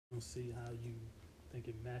don't see how you think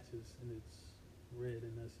it matches, and it's red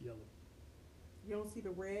and that's yellow. You don't see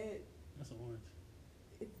the red? That's an orange.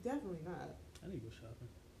 It's definitely not. I need to go shopping.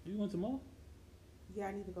 You going to the mall? Yeah,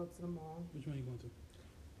 I need to go to the mall. Which one are you going to?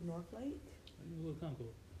 North Lake? Are you a little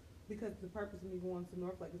Concord? Because the purpose of me going to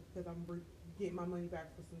North Lake is because I'm getting my money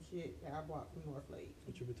back for some shit that I bought from North Lake.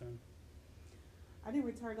 What you return? I didn't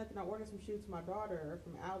return nothing. I ordered some shoes for my daughter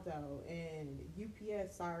from Aldo, and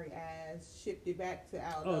UPS, sorry ass, shipped it back to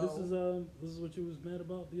Aldo. Oh, this is what you was mad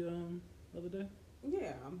about the other day?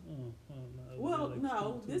 Yeah. Oh, no. Well, Like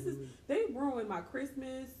no, two this is weeks. they ruined my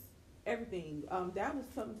Christmas, everything. That was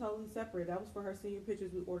something totally separate. That was for her senior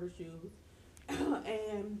pictures. We ordered shoes,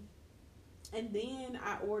 and then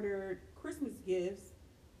I ordered Christmas gifts,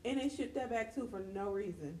 and they shipped that back too for no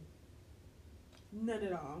reason, none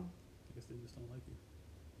at all. I guess they just don't like you.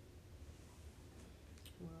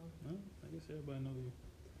 Well, No, I guess everybody know you.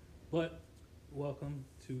 But welcome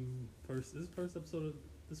to first episode of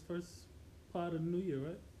this first part of the new year,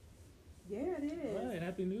 right? yeah, it is. All right,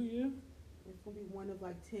 happy New Year. It's gonna be one of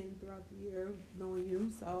like 10 throughout the year, knowing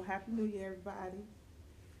you. So happy New Year, everybody.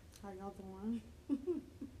 How y'all doing?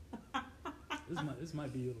 This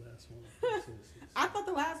might be your last one. I thought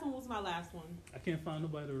the last one was my last one. I can't find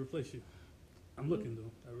nobody to replace you. I'm looking though.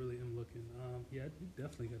 I really am looking. Yeah, you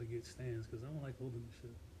definitely got to get stands because I don't like holding this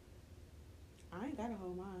shit. I ain't gotta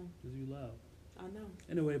hold mine. Cause you loud. I know.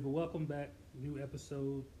 Anyway, but welcome back. New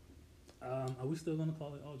episode. Are we still gonna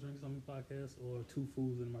call it All Drinks on Me podcast or Two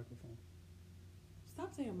Fools and a Microphone?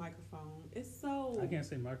 Stop saying microphone. It's so. I can't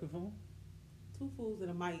say microphone. Two fools and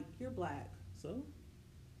a mic. You're black. So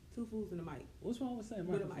Two fools and a mic. what's wrong with saying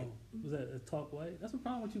With a microphone? mic. Was that a talk white? That's what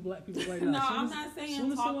problem with you black people right now. No, As soon I'm as- not soon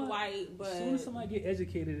saying as talk somebody- white, but As soon as somebody get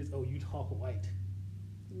educated, it's you talk white.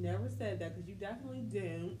 never said that because you definitely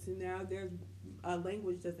didn't. And now there's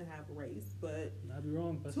language doesn't have race, but And I'd be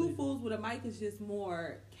wrong if I two say- fools with a mic is just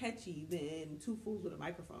more catchy than two fools with a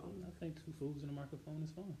microphone. I think Two Fools and a Microphone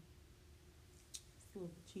is fine. It's a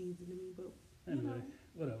little cheesy to me, but Anyway, you know.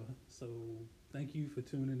 whatever. So thank you for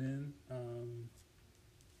tuning in,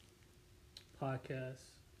 podcast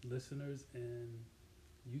listeners and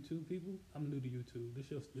YouTube people. I'm new to YouTube.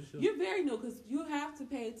 This your You're very new because you have to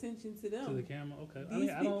pay attention to them. to the camera. Okay, I These mean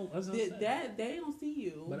I don't. That's what I'm saying. that they don't see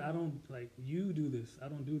you. But I don't like you do this. I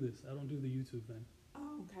don't do this. I don't do the YouTube thing.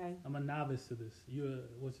 Oh, okay. I'm a novice to this. You're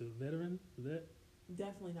what's a veteran? Vet?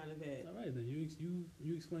 Definitely not a vet. All right then.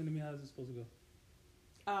 You explain to me how this is supposed to go.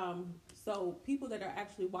 So people that are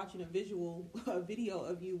actually watching a video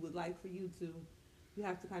of you would like for you to. You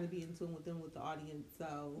have to kind of be in tune with them, with the audience.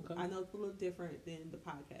 So Okay. I know it's a little different than the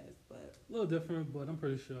podcast, but A little different, but I'm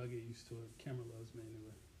pretty sure I get used to it. Camera loves me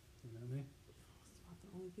anyway. You know what I mean? it's about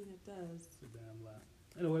the only thing that does. It's a damn lie.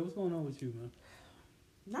 Anyway, what's going on with you, man?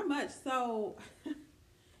 Not much. So,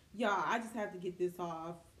 y'all, I just have to get this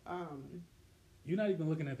off You're not even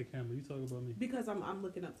looking at the camera. You talking about me. because I'm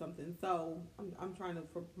looking up something. So I'm trying to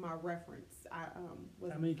for my reference.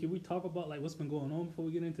 I mean, can we talk about like what's been going on before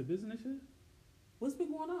we get into business shit? What's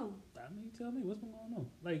been going on? I mean, tell me what's been going on,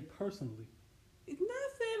 like personally.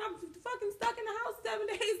 Nothing. I'm fucking stuck in the house 7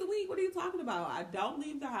 days a week. What are you talking about? I don't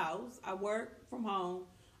leave the house. I work from home.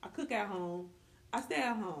 I cook at home. I stay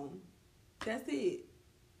at home. That's it.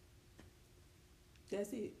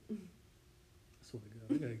 That's it. I swear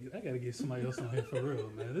to God, I gotta get somebody else on here for real,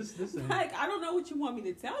 man. This ain't. Like, I don't know what you want me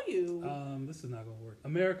to tell you. This is not gonna work.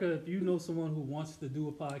 America, if you know someone who wants to do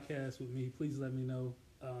a podcast with me, please let me know.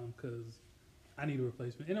 Cause I need a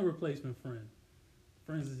replacement and a replacement friend.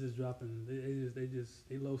 Friends is just dropping.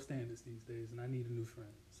 They low standards these days, and I need a new friend.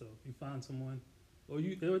 So if you find someone, or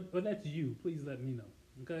that's you, please let me know.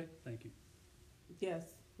 Okay, thank you. Yes.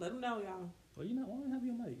 Let them know, y'all. Well, you know, why don't have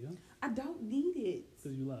your mic, yo? I don't need it.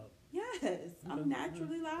 Cause you loud. Yes. Okay. I'm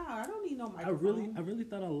naturally loud. I don't need no microphone. I really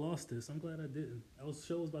thought I lost this. I'm glad I didn't. I was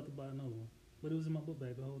about to buy another one, but it was in my book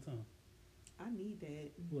bag the whole time. I need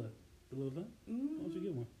that. What? The little thing? Mm-hmm. Why don't you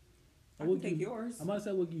get one? I can take yours. I might say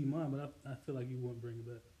I would give you mine, but I feel like you wouldn't bring it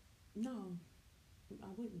back. No, I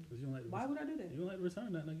wouldn't. Cause you don't like. Why would I do that? You don't like to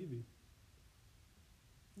return nothing I give you.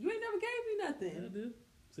 You ain't never gave me nothing. Yeah, I did.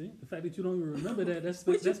 See, the fact that you don't even remember that's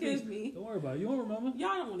What you that's give me? Don't worry about it. You don't remember. Y'all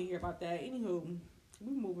don't want to hear about that. Anywho,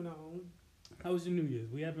 we moving on. How was your New Year's?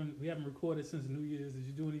 We haven't recorded since New Year's. Did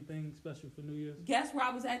you do anything special for New Year's? Guess where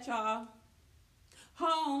I was at, y'all?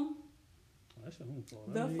 Home. Oh, that's your home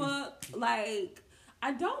fault. The fuck? Like,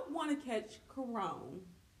 I don't want to catch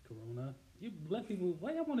Corona. You black people.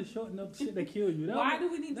 Why y'all want to shorten up shit that kill you? Why do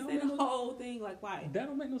we need to say the whole thing? Like, why? That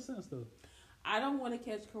don't make no sense though. I don't want to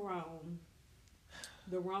catch corona.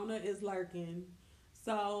 The Rona is lurking.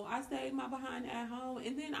 So I stayed my behind at home.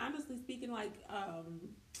 And then honestly speaking, like,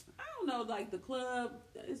 know, like the club.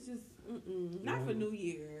 It's just not for New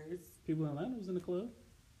Year's. People in Atlanta was in the club.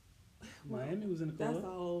 Well, Miami was in the club. That's a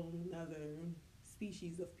whole other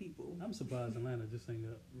species of people. I'm surprised Atlanta just ain't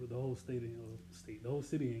got the whole the whole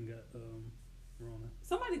city ain't got Rona.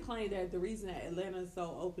 Somebody claimed that the reason that Atlanta is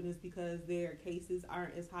so open is because their cases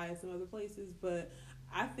aren't as high as some other places, but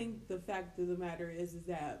I think the fact of the matter is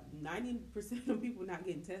that 90% of people not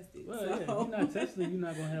getting tested. Well, so yeah, if you're not testing, you're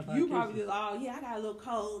not gonna have high you cases. probably just, oh yeah, I got a little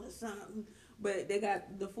cold or something, but they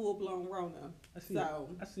got the full blown Rona. I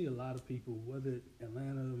see a lot of people, whether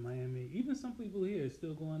Atlanta, Miami, even some people here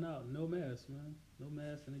still going out, no mask, man, no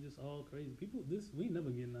mask, and they just all crazy. People, we never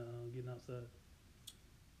getting outside.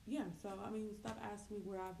 Yeah, so I mean, stop asking me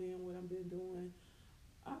where I've been, what I've been doing.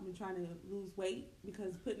 I've been trying to lose weight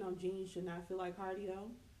because putting on jeans should not feel like cardio,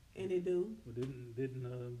 and it do. Well, didn't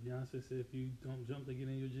Beyonce say if you don't jump to get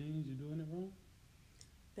in your jeans, you're doing it wrong?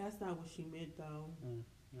 That's not what she meant, though.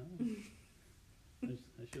 No.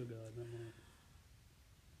 That's your God, not mine.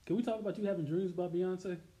 Can we talk about you having dreams about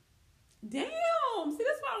Beyonce? Damn! See,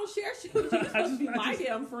 that's why I don't share shit with you. You're supposed to be my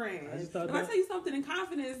damn friend. If I tell you something in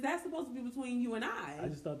confidence, that's supposed to be between you and I. I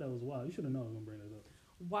just thought that was wild. You should have known I was gonna bring that up.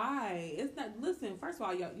 Why? It's not. Listen, first of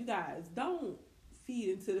all, you guys don't feed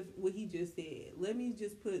into what he just said. Let me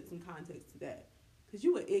just put some context to that, because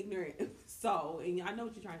you were ignorant soul, and I know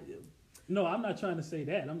what you're trying to do. No, I'm not trying to say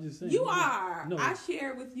that. I'm just saying you are. No, I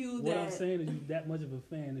share with you that. What I'm saying is you're that much of a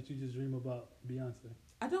fan that you just dream about Beyonce.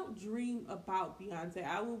 I don't dream about Beyonce.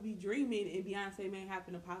 I will be dreaming, and Beyonce may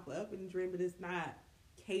happen to pop up in a dream, but it's not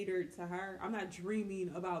catered to her. I'm not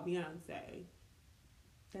dreaming about Beyonce.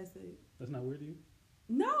 That's it. That's not weird to you?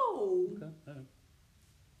 No. Okay.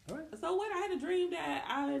 All right. So what? I had a dream that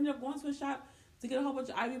I ended up going to a shop to get a whole bunch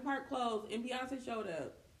of Ivy Park clothes, and Beyonce showed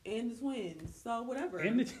up, and the twins. So whatever.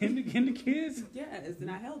 And the kids? Yes,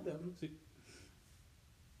 and I held them. See.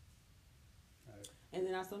 All right. And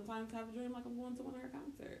then I sometimes have a dream like I'm going to one of her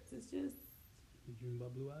concerts. It's just. You dream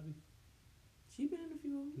about Blue Ivy? She been in a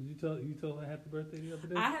few. Did you tell her happy birthday the other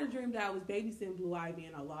day? I had a dream that I was babysitting Blue Ivy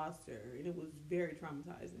and I lost her, and it was very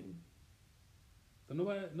traumatizing. So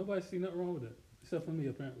nobody see nothing wrong with it, except for me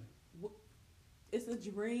apparently. It's a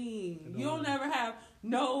dream. You don't ever have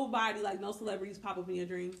nobody, like no celebrities pop up in your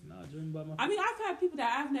dreams. No, I dream about my. I mean, I've had people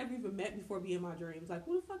that I've never even met before be in my dreams. Like,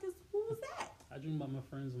 who was that? I dream about my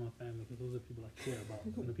friends and my family because those are people I care about.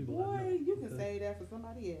 And the people Boy, I know. you can say that for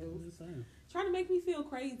somebody else. I'm just saying. Trying to make me feel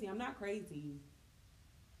crazy. I'm not crazy.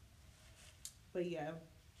 But yeah,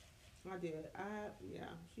 I did.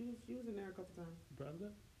 She was in there a couple times. You proud of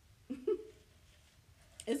that?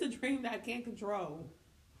 It's a dream that I can't control.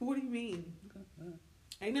 What do you mean? Okay. All right.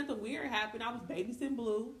 Ain't nothing weird happened. I was babysitting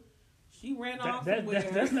Blue. She ran off somewhere.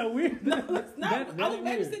 That's not weird. No, it's not. I was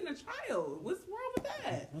babysitting weird. a child. What's wrong with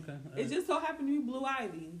that? Okay. It just so happened to be Blue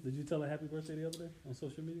Ivy. Did you tell her happy birthday the other day on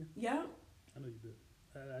social media? Yeah. I know you did.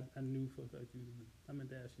 I knew for a fact you did. I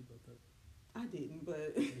meant to ask you about that. I didn't,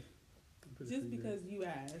 but just because you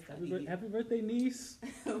asked. Happy birthday, niece.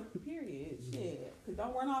 Period. Shit. Cause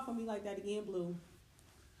don't run off on me like that again, Blue.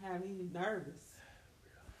 Have me nervous.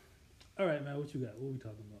 All right, man. What you got? What we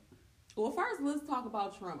talking about? Well, first, let's talk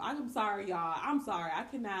about Trump. I'm sorry, y'all. I'm sorry. I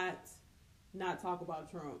cannot not talk about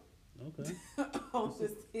Trump. Okay.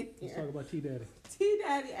 Let's talk about T Daddy. T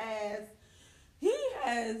Daddy ass. He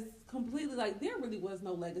has completely, like, there really was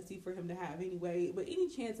no legacy for him to have anyway. But any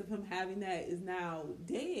chance of him having that is now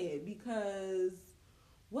dead because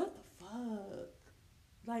what the fuck?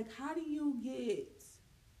 Like, how do you get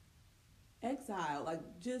exiled? Like,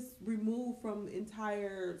 just removed from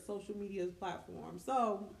entire social media platform.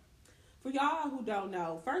 So, for y'all who don't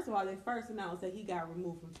know, first of all, they first announced that he got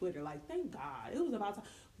removed from Twitter. Like, thank God. It was about time.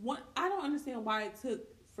 I don't understand why it took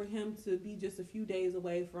for him to be just a few days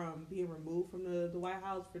away from being removed from the White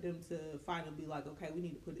House for them to finally be like, okay, we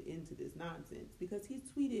need to put an end to this nonsense. Because he's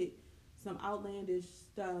tweeted some outlandish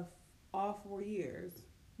stuff all 4 years.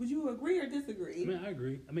 Would you agree or disagree? I mean, I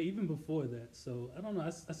agree. I mean, even before that. So, I don't know.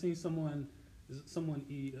 I seen someone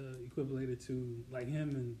equivalated to, like,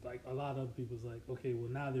 him and, like, a lot of other people's like, okay, well,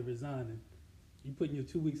 now they're resigning. You putting your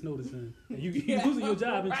 2 weeks notice in. And you losing your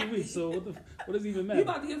job in 2 weeks. So, what does it even matter? You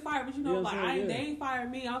about to get fired, but you know like, they ain't fired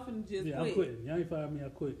me. I'm finna just quit. I'm quitting. Y'all ain't fired me. I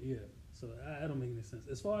quit. Yeah. So, I don't make any sense.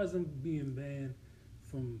 As far as them being banned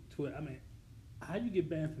from Twitter, I mean, how you get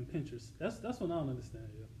banned from Pinterest? That's what I don't understand,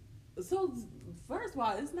 yeah. So, first of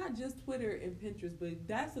all, it's not just Twitter and Pinterest, but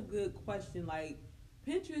that's a good question. Like,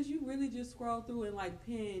 Pinterest, you really just scroll through and, like,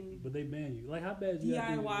 pin. But they ban you. Like, how bad you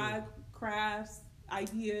DIY, crafts,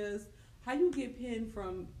 ideas. How you get pinned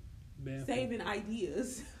from saving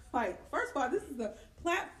ideas? Like, first of all, this is the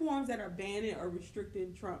platforms that are banning or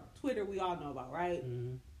restricting Trump. Twitter, we all know about, right?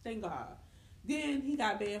 Mm-hmm. Thank God. Then he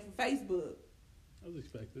got banned from Facebook. That was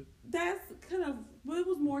expected. That's kind of, well, it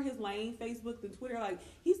was more his lane, Facebook, than Twitter. Like,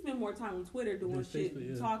 he spent more time on Twitter doing shit, Facebook,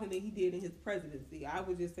 yeah. talking than he did in his presidency. I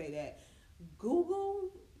would just say that.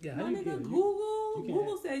 Google, Yeah, my how you nigga, get it? Google. You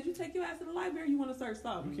Google says you take your ass to the library, you want to search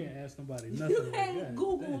something. You can't ask nobody nothing. You can't like that.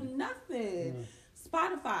 Google Damn. nothing. Uh,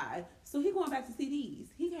 Spotify. So he going back to CDs.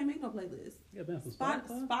 He can't make no playlist. yeah, man, from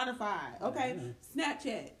Spotify. Spotify. Okay. Yeah.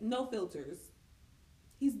 Snapchat. No filters.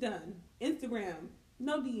 He's done. Instagram.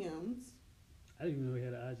 No DMs. I didn't even know he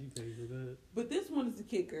had an IG page. Was that? But this one is the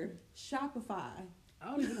kicker. Shopify. I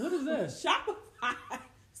don't even. What is that? Shopify.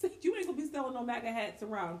 See, you ain't gonna be selling no MAGA hats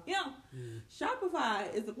around him.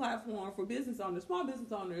 Shopify is a platform for business owners, small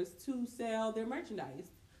business owners, to sell their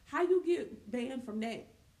merchandise. How you get banned from that?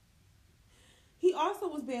 He also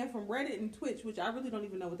was banned from Reddit and Twitch, which I really don't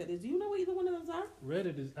even know what that is. Do you know what either one of those are?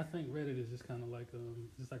 Reddit is. I think Reddit is just kind of like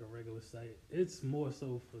just like a regular site. It's more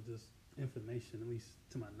so for just information, at least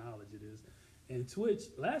to my knowledge, it is. And Twitch,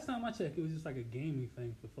 last time I checked, it was just like a gaming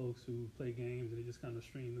thing for folks who play games and they just kind of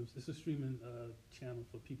stream them. It's a streaming channel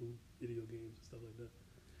for people who video games and stuff like that.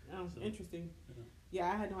 Oh, so, interesting. Yeah.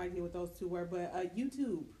 Yeah, I had no idea what those two were. But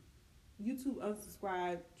YouTube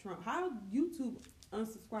unsubscribed Trump. How YouTube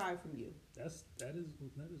unsubscribed from you? That is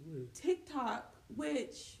weird. TikTok,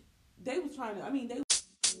 which they was trying to. I mean, they.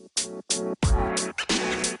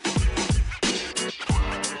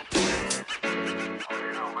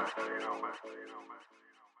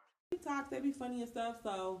 TikToks, they be funny and stuff.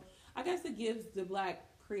 So I guess it gives the black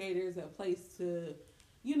creators a place to,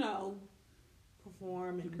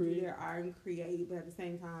 perform and do their art and create, but at the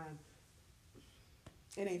same time,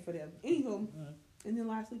 it ain't for them. Anywho, and then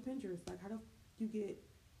lastly, Pinterest. Like, how do you get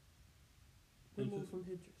removed from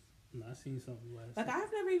Pinterest? No, I seen something last. Like,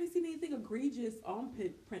 I've never even seen anything egregious on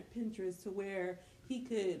Pinterest to where he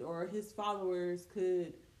could or his followers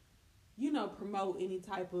could, promote any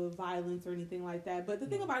type of violence or anything like that. But the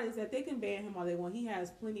thing about it is that they can ban him all they want. He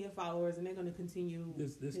has plenty of followers, and they're going to continue.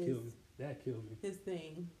 This killed me. That killed me. His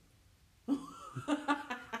thing.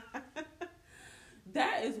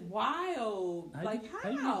 That is wild.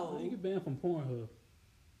 How? You get banned from Pornhub.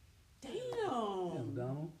 Damn,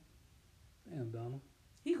 Donald.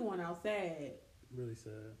 He going out sad. Really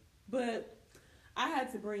sad. But I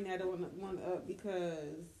had to bring that one up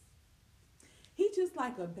because he just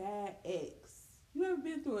like a bad ex. You ever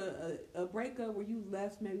been through a breakup where you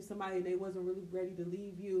left maybe somebody and they wasn't really ready to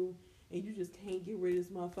leave you and you just can't get rid of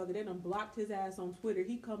this motherfucker? They done blocked his ass on Twitter.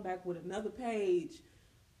 He come back with another page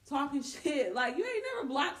talking shit. Like, you ain't never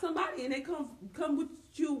blocked somebody and they come with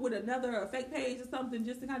you with another fake page or something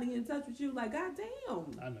just to kind of get in touch with you. Like,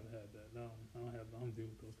 goddamn. I never had that. No, I don't deal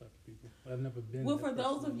with those type of people. I've never been. Well, for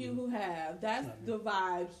those of you who have, that's the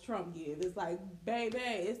vibes Trump gives. It's like, baby,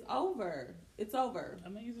 it's over. It's over. I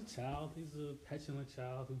mean, he's a child. He's a petulant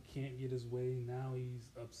child who can't get his way. Now he's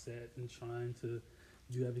upset and trying to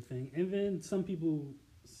do everything. And then some people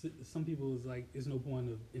is like, there's no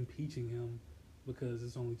point of impeaching him because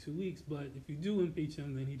it's only 2 weeks. But if you do impeach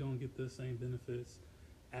him, then he don't get the same benefits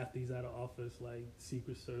after he's out of office, like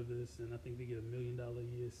Secret Service, and I think they get $1 million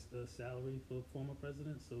a year salary for a former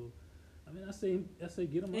president. So, I mean, I say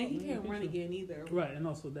get him out. And he can't run again either. Right, and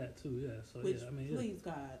also that too, yeah. So Which, yeah, I mean, please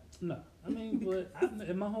God. No, I mean, but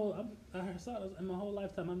in my whole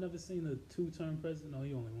lifetime, I've never seen a 2-term president. No,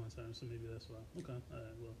 he only 1 term, so maybe that's why. Okay, all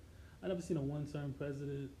right. Well, I never seen a 1-term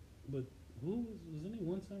president. But who was any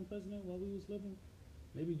 1-term president while we was living?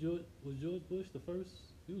 Maybe George Bush the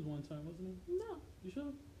first? He was 1 term, wasn't he? No. You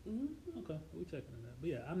sure? Mm-hmm. Okay, we checking on that. But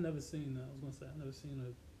yeah, I've never seen. I was gonna say I've never seen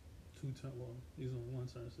a 2-term. Well, he was only 1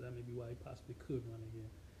 term, so that may be why he possibly could run again.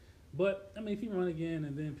 But I mean, if he run again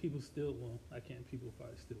and then people still, people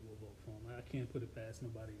probably still will vote for him. I can't put it past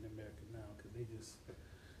nobody in America now because they just,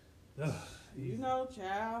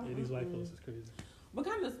 child. Yeah, these white folks is crazy. But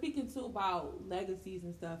kind of speaking too about legacies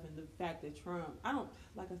and stuff, and the fact that Trump, I don't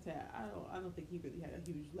think he really had a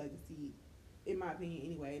huge legacy, in my opinion,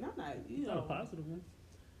 anyway. And I'm not, not a positive one.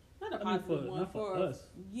 Not a positive one not for us.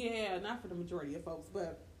 Yeah, not for the majority of folks.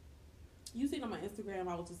 But you seen on my Instagram,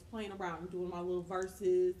 I was just playing around and doing my little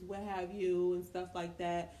verses, what have you, and stuff like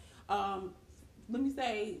that. Let me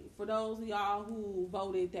say, for those of y'all who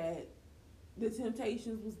voted that The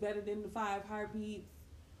Temptations was better than the 5 Heartbeats,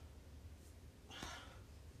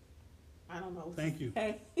 I don't know. Thank you.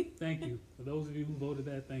 Thank you. For those of you who voted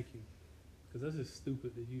that, thank you. Because that's just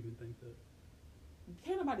stupid that you even think that.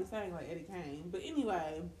 Can't nobody sing like Eddie Kane. But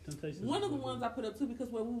anyway, Temptations one of the ones I put up too, because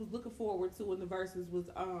what we was looking forward to in the verses was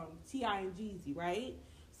T.I. and Jeezy, right?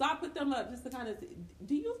 So I put them up just to kind of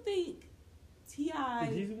do you think T.I.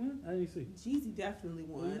 Did Jeezy win? I didn't see. Jeezy definitely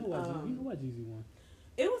won. Well, you know why Jeezy won.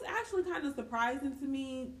 It was actually kind of surprising to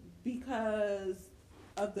me because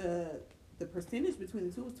of the percentage between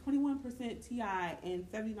the two. It was 21% T.I. and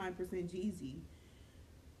 79% Jeezy.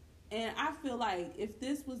 And I feel like if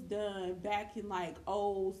this was done back in like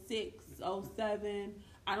 06, 07,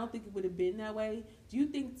 I don't think it would have been that way. Do you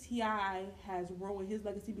think T.I. has ruined his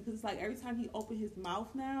legacy? Because it's like every time he opens his mouth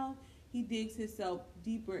now, he digs himself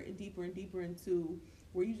deeper and deeper and deeper into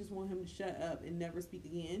where you just want him to shut up and never speak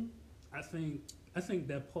again. I think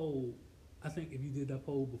that poll. I think if you did that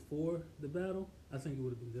poll before the battle, I think it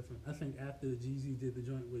would have been different. I think after Jeezy did the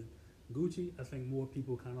joint with Gucci, I think more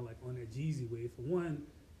people kind of like on that Jeezy wave. For one,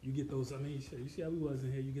 you get those. I mean, you see how we was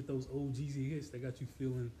in here. You get those old Jeezy hits that got you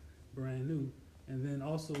feeling brand new. And then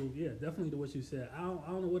also, yeah, definitely to what you said. I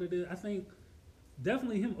don't know what it is. I think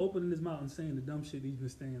definitely him opening his mouth and saying the dumb shit he's been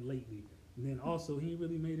saying lately. And then also, he ain't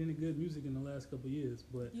really made any good music in the last couple of years.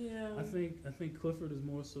 But yeah, I think Clifford is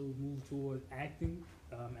more so moved toward acting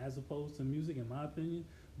as opposed to music, in my opinion.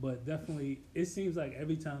 But definitely, it seems like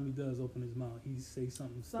every time he does open his mouth, he says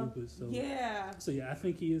something stupid. So yeah. So yeah, I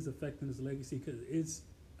think he is affecting his legacy because it's.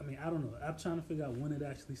 I mean, I don't know. I'm trying to figure out when it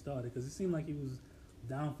actually started because it seemed like he was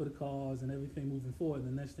down for the cause and everything moving forward. The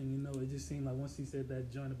next thing you know, it just seemed like once he said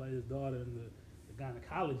that joint about his daughter and the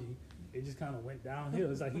gynecology, it just kind of went downhill.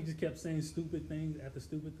 It's like he just kept saying stupid things after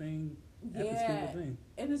stupid thing after stupid thing.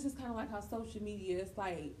 And it's just kind of like how social media is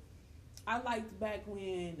like. I liked back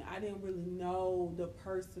when I didn't really know the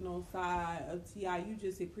personal side of T.I. You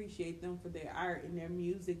just appreciate them for their art and their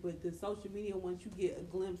music, but the social media, once you get a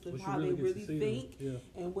glimpse of how they really think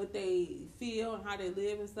and what they feel and how they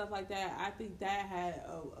live and stuff like that, I think that had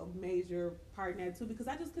a major part in that too, because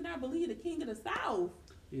I just could not believe the King of the South.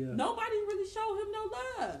 Yeah. Nobody really showed him no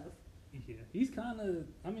love. Yeah, he's kind of,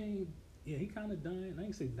 he kind of dying. I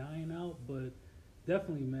ain't say dying out, but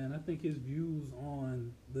definitely, man. I think his views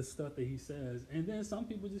on the stuff that he says, and then some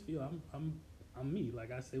people just feel I'm me.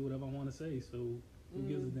 Like I say whatever I want to say, so who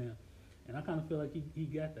gives a damn? And I kind of feel like he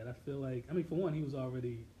got that. I feel like, for one, he was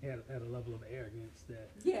already at a level of arrogance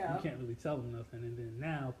that you can't really tell him nothing. And then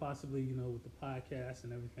now, possibly, with the podcast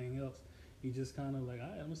and everything else, he just kind of like, all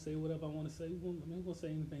right, I'm gonna say whatever I want to say. Who's gonna say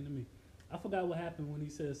anything to me? I forgot what happened when he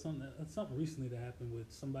said something recently that happened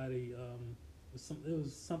with somebody. It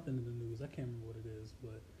was something in the news. I can't remember what it is,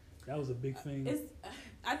 but that was a big thing.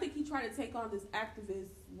 I think he tried to take on this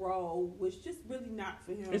activist role, which just really not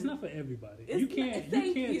for him. It's not for everybody. You can't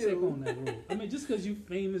take on that role. Just because you're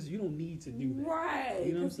famous, you don't need to do that. Right.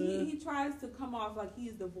 You know what I'm saying? He tries to come off like he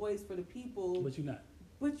is the voice for the people. But you're not.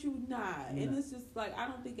 It's just like, I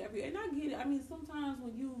don't think and I get it. Sometimes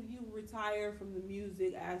when you retire from the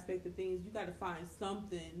music aspect of things, you got to find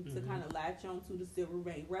something to kind of latch on to still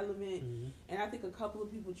remain relevant. And I think a couple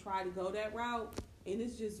of people try to go that route, and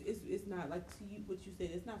it's not like to you what you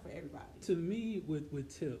said. It's not for everybody. To me,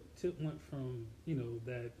 with Tip went from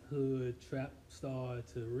that hood trap star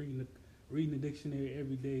to reading the dictionary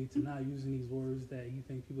every day to now using these words that you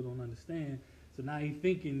think people don't understand. So now he's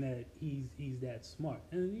thinking that he's that smart.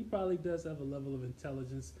 And he probably does have a level of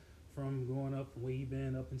intelligence from growing up, from where he's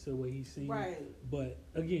been up until where he's seen. Right. But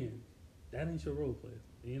again, that ain't your role play.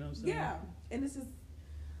 You know what I'm saying? Yeah. And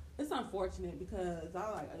it's unfortunate because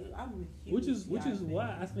I'm a huge Which is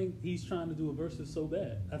why I think he's trying to do a versus so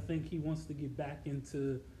bad. I think he wants to get back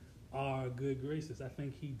into our good graces. I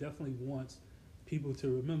think he definitely wants people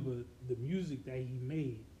to remember the music that he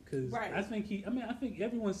made. Because I think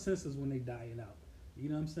everyone senses when they dying out. You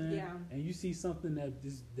know what I'm saying? Yeah. And you see something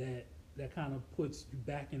that kind of puts you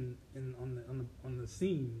back on the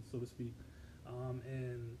scene, so to speak,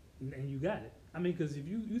 and you got it. Because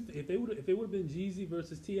if it would have been Jeezy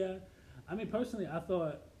versus T.I., personally, I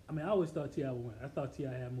always thought T.I. would win. I thought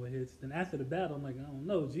T.I. had more hits. Then after the battle, I'm like, I don't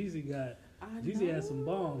know. Jeezy had some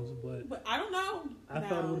bombs, but I don't know. I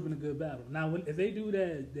thought it would have been a good battle. Now, if they do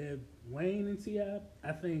that Wayne and T.I.,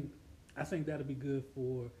 I think that'll be good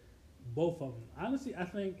for both of them. Honestly, I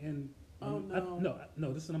think, no,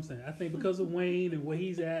 this is what I'm saying. I think because of Wayne and where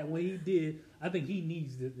he's at, what he did, I think he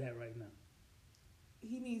needs that right now.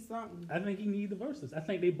 He needs something. I think he needs the verses. I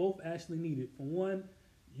think they both actually need it. For one,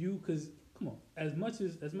 because come on, as much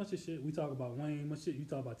as shit we talk about Wayne, much shit you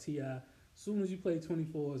talk about T.I., as soon as you play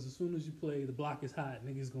 24s, as soon as you play The Block is Hot,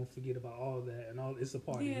 niggas gonna forget about all that and all. It's a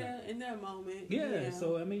party. Yeah, in that moment. Yeah.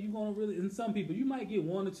 So you're gonna really. And some people, you might get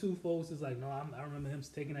one or two folks that's like, no, I remember him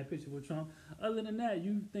taking that picture with Trump. Other than that,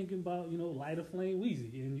 you thinking about Lighter Flame,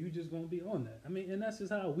 Weezy, and you just gonna be on that. And that's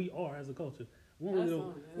just how we are as a culture. We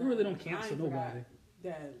really don't cancel nobody.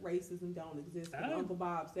 That racism don't exist. Uncle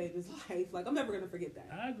Bob saved his life. Like, I'm never gonna forget that.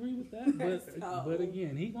 I agree with that, but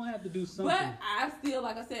again, he gonna have to do something. But I still,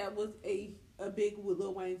 like I said, was a a big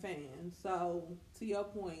Lil Wayne fan. So to your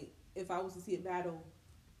point, if I was to see a battle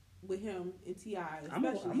with him and T.I., especially, I'm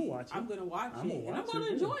gonna watch it, and I'm gonna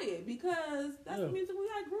enjoy it because that's the music we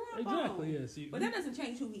grew up on. Exactly, yes. But that doesn't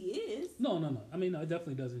change who he is. No. I mean, no, it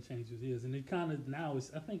definitely doesn't change who he is, and it kind of now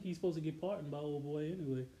is. I think he's supposed to get pardoned by old boy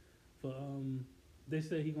anyway. For they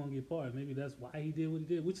say he gonna get pardoned. Maybe that's why he did what he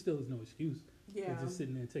did, which still is no excuse. Yeah, just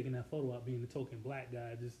sitting there and taking that photo out, being the token black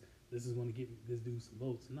guy. This is gonna get this dude some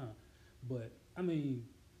votes. Nah, but I mean,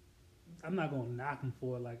 I'm not gonna knock him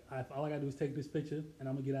for it. Like, all I gotta do is take this picture, and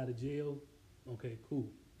I'm gonna get out of jail. Okay, cool.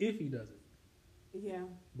 If he does it, yeah.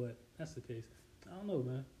 But that's the case. I don't know,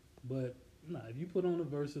 man. But nah, if you put on the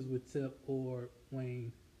verses with Tip or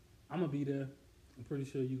Wayne, I'm gonna be there. I'm pretty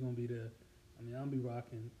sure you're gonna be there. I mean, I'll be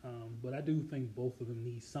rocking. But I do think both of them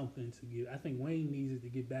need something to give. I think Wayne needs it to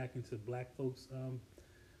get back into black folks'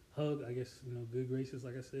 hug. I guess, good graces,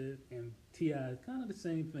 like I said. And T.I. kind of the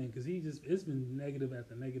same thing because it's been negative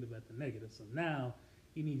after negative after negative. So now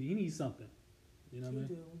he needs something. You know what I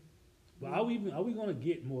mean? But are we gonna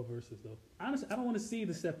get more verses though? Honestly, I don't want to see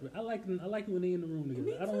the separate. I like it when they in the room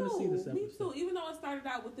together. I don't want to see the separate. Me too. Stuff. Even though it started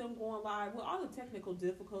out with them going live with all the technical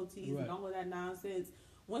difficulties and all of that nonsense.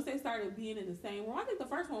 Once they started being in the same room, I think the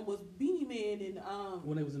first one was Beanie Man and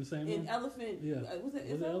when they was in the same room. And Elephant. Yeah. Was it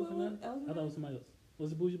Elephant Man? I thought it was somebody else.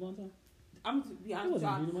 Was it Bougie Bonton? I'm to be honest with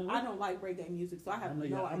you, I don't like reggae music, so I have no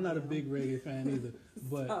idea. I'm not a big reggae fan either,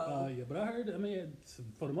 but but I heard. I mean,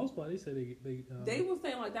 for the most part, they said they were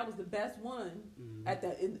saying like that was the best one at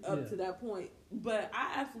that up to that point. But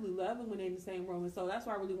I absolutely love it when they're in the same room, and so that's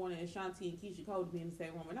why I really wanted Ashanti and Keisha Cole to be in the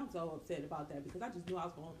same room, and I'm so upset about that because I just knew I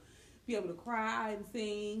was going to be able to cry and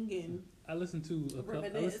sing and. I listened to the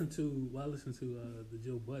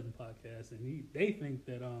Joe Budden podcast, and they think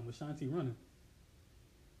that Ashanti running.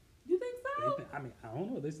 You think so? I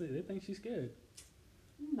don't know. They think she's scared.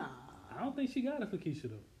 Nah. I don't think she got it for Keisha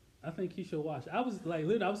though. I think Keisha watched. I was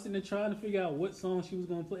sitting there trying to figure out what song she was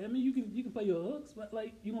gonna play. I mean, you can play your hooks, but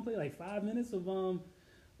like you gonna play like 5 minutes of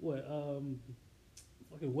what's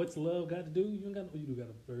love got to do? You do got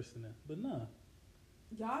a verse in there, but nah.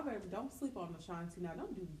 Y'all better don't sleep on Ashanti now.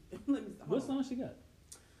 Don't do. Let me. What song she got?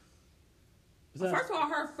 First of all,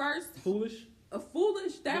 her first Foolish.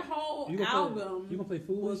 Foolish. That whole album. You gonna play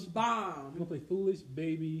Foolish? Was bomb. You gonna play Foolish,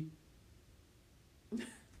 Baby?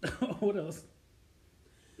 What else?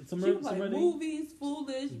 She can play Movies,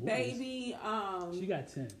 Foolish, Baby. She got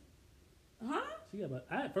 10. Huh? She got about.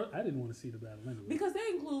 I didn't want to see the battle anyway. Because they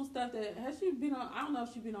include stuff that has she been on. I don't know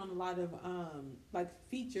if she's been on a lot of like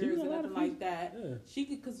features or nothing like that. Yeah. She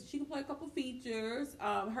could play a couple features.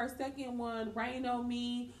 Her second one, Rain on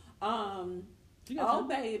Me.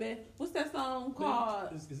 Baby, what's that song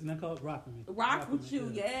called? Isn't that called Rock With Me? Rock With You,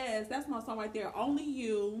 yes, that's my song right there. Only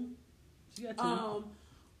You. She got 10.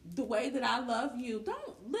 The Way That I Love You.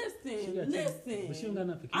 Don't listen. But she don't got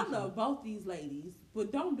nothing for Keisha. I love both these ladies,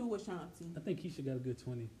 but don't do Ashanti. I think Keisha got a good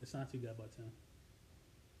 20. Ashanti got about 10.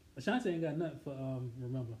 Ashanti ain't got nothing for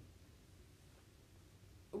Remember.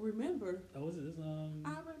 Remember? Oh, was it? It's, I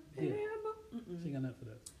remember. Yeah. She ain't got nothing for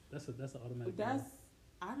that. That's an automatic.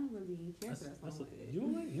 I don't really care for that song. You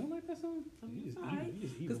don't like that song?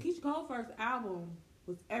 Because Keisha Cole's first album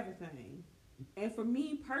was everything, and for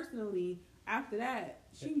me personally, after that,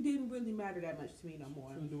 she didn't really matter that much to me no more.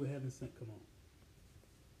 What do you do with Heaven Sent? Come on.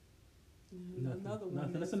 Another one.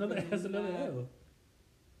 Nothing. That's another L.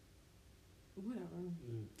 Whatever.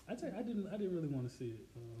 I tell you, I didn't really want to see it.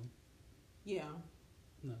 Yeah.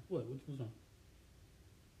 No. What was wrong?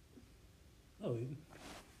 Oh.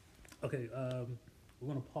 Okay. We're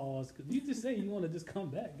gonna pause. Cause you just say you want to just come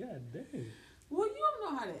back. God damn. Well, you don't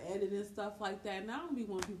know how to edit and stuff like that, and I don't be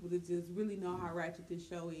wanting people to just really know how ratchet this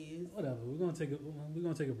show is. Whatever. We're gonna take a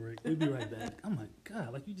break. We'll be right back. Oh my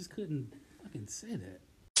God! Like you just couldn't fucking say that.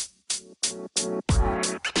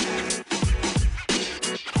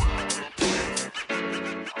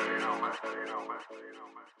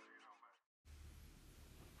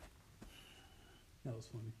 That was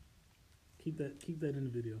funny. Keep that in the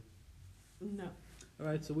video. No. All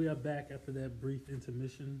right, so we are back after that brief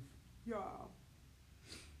intermission. Y'all.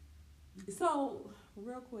 So,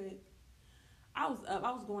 real quick, I'm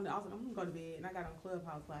gonna go to bed, and I got on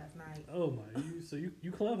Clubhouse last night. Oh my! So you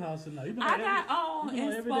Clubhousing now? I got on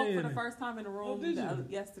and spoke for the first time in the room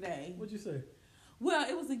yesterday. What'd you say? Well,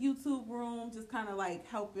 it was a YouTube room, just kind of like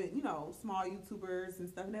helping, small YouTubers and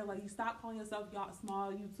stuff. And they're like, you stop calling yourself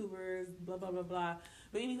small YouTubers, blah blah blah blah.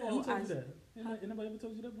 But anyway, who told you that? Anybody ever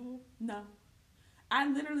told you that before? No. I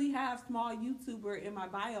literally have small YouTuber in my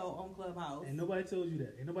bio on Clubhouse. And nobody told you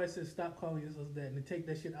that. And nobody said stop calling yourself that and take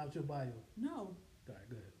that shit out your bio. No. All right,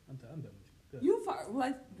 go ahead. I'm done with you. Good. You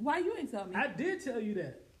like why you ain't tell me? I did tell you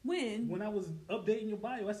that when I was updating your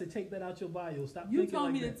bio. I said take that out your bio. Stop. you thinking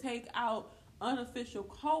told like me that. to take out unofficial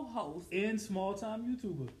co-host. In small time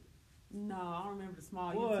YouTuber. No, I don't remember the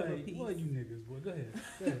small Boy, YouTuber piece. boy, you niggas, boy. Go ahead.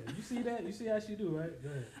 Go ahead. You see that? You see how she do, right? Go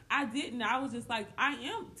ahead. I didn't. I was just like, I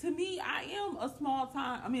am a small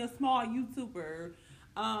YouTuber,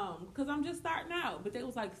 because I'm just starting out. But they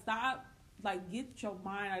was like, stop, like, get your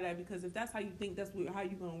mind out of that, because if that's how you think, that's how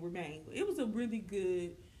you gonna remain. It was a really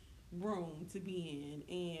good room to be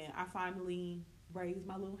in, and I finally raised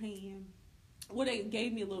my little hand. Well, they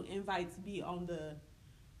gave me a little invite to be on the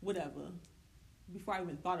whatever before I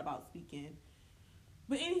even thought about speaking.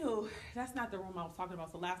 But anywho, that's not the room I was talking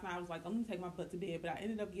about. So last night I was like, I'm gonna take my butt to bed, but I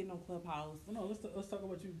ended up getting on Clubhouse. Well, no, let's talk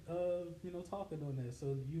about you. Talking on that.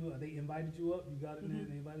 So they invited you up. You got in there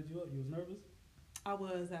and they invited you up. You was nervous. I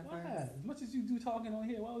was at Why? first. As much as you do talking on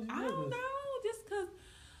here, why was you nervous? I don't know, just cause.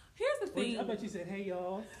 Here's the thing. I bet you said, "Hey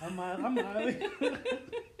y'all, I'm Molly.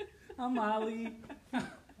 I'm Molly.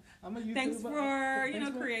 I'm a YouTuber. Thanks for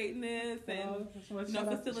creating this and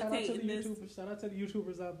facilitating this. Shout out to the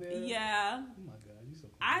YouTubers out there. Yeah. Oh my God, you so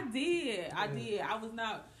cool. I did. I was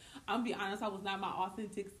not. I'm be honest. I was not my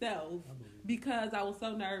authentic self because I was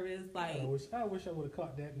so nervous. Like I wish I would have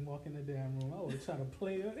caught that and walked in the damn room. I would have tried to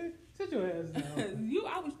play her. Hey, sit your ass down.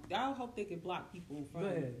 I hope they can block people from. Go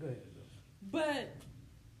ahead. But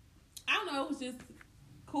I don't know. It was just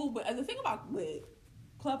cool. But the thing about with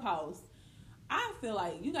Clubhouse, I feel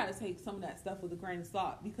like you got to take some of that stuff with a grain of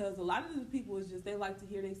salt, because a lot of the people is just, they like to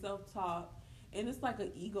hear themselves talk, and it's like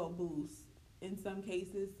an ego boost in some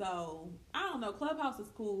cases. So I don't know, Clubhouse is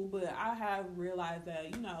cool, but I have realized that,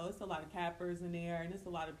 it's a lot of cappers in there, and it's a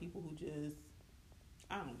lot of people who just,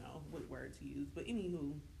 I don't know what word to use, but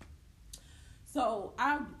anywho. So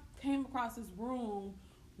I came across this room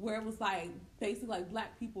where it was like basically like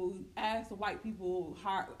black people asking white people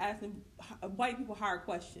hard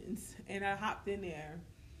questions, and I hopped in there,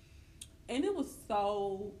 and it was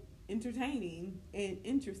so entertaining and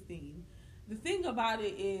interesting. The thing about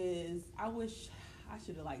it is, I wish I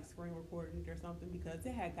should have like screen recorded it or something, because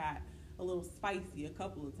it had got a little spicy a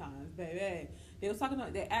couple of times, baby. They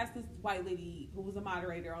asked this white lady who was a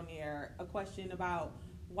moderator on there a question about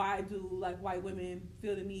why do like white women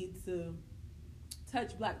feel the need to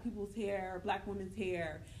touch black people's hair, black women's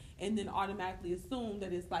hair, and then automatically assume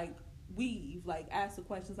that it's like weave, like ask the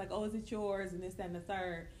questions like, oh, is it yours, and this, that, and the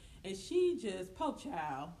third. And she just, po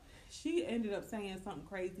child, she ended up saying something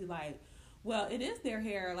crazy like, well, it is their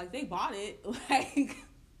hair, like they bought it, like,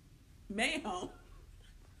 ma'am.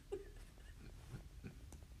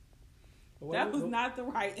 That was not the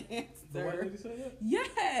right answer. The white lady said that?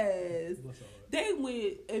 Yes. They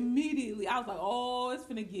went immediately. I was like, oh, it's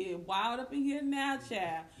finna get wild up in here now,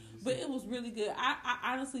 child. But it was really good. I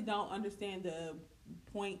honestly don't understand the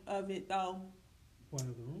point of it, though. Point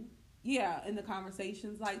of the room? Yeah, in the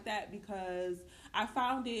conversations like that, because I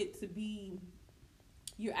found it to be,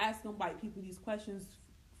 you're asking white people these questions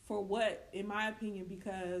for what, in my opinion,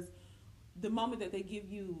 because the moment that they give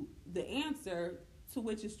you the answer, to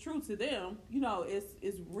which is true to them,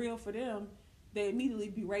 it's real for them, they immediately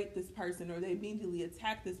berate this person or they immediately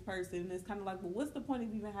attack this person. And it's kind of like, well, what's the point of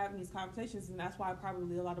even having these conversations? And that's why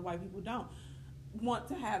probably a lot of white people don't want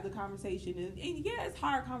to have the conversation. And yeah, it's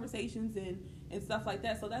hard conversations and stuff like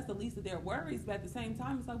that. So that's the least of their worries. But at the same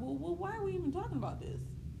time, it's like, well, why are we even talking about this?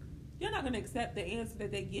 You're not going to accept the answer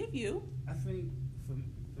that they give you. I think for me,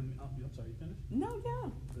 I'm sorry, you finished? No, yeah.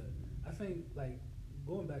 Good. I think, like,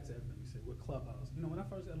 going back to everything you said with Clubhouse, when I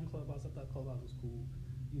first got on Clubhouse, I thought Clubhouse was cool.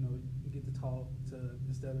 You get to talk to,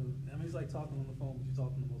 instead of, it's like talking on the phone, but you're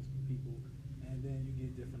talking to multiple people, and then you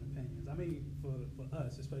get different opinions. For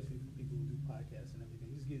us, especially for people who do podcasts and everything,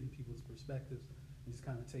 just getting people's perspectives and just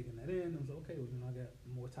kind of taking that in. I was like, okay, well, I got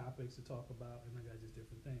more topics to talk about, and I got just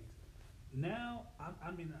different things. Now, I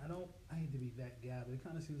hate to be that guy, but it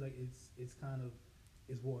kind of seems like it's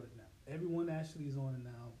watered now. Everyone actually is on it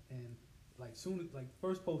now, and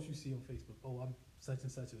first post you see on Facebook, oh, I'm such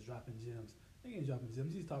and such is dropping gems. They ain't dropping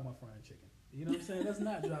gems. He's talking about frying chicken. You know what I'm saying? That's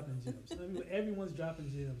not dropping gems. Everyone's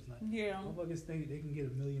dropping gems now. Yeah. Motherfuckers think they can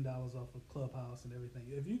get $1 million off of Clubhouse and everything.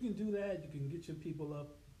 If you can do that, you can get your people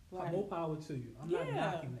up. Right. More power to you. I'm not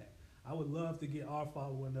knocking that. I would love to get our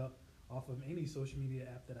following up off of any social media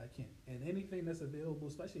app that I can. And anything that's available,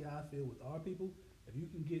 especially how I feel with our people, if you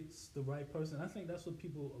can get the right person, I think that's what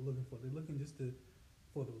people are looking for. They're looking just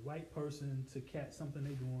for the right person to catch something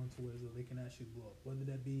they're doing to where they can actually blow up. Whether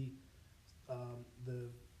that be the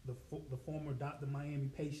former Dr. Miami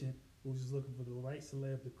patient who's just looking for the right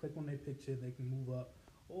celeb to click on their picture, they can move up,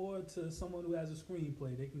 or to someone who has a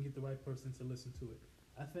screenplay, they can get the right person to listen to it.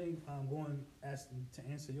 I I think to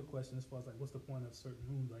answer your question as far as like what's the point of certain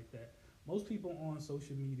rooms like that. Most people on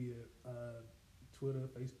social media, Twitter,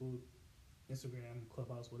 Facebook, Instagram,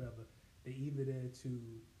 Clubhouse, whatever, they either there to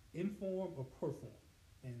inform or perform,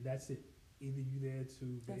 and that's it. Either you there to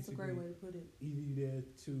basically, that's a great way to put it. Either you there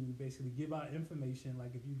to basically give out information.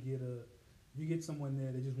 Like if you get someone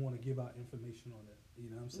there, they just want to give out information on it. You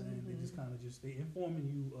know what I'm saying? They just kind of they informing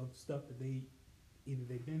you of stuff that either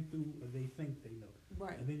they've been through or they think they know.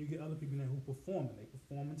 Right. And then you get other people there who performing. They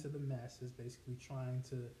performing to the masses, basically trying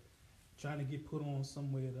to get put on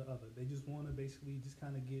some way or the other. They just want to basically just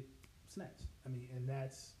kind of get snatched. I mean, and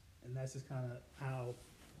that's just kind of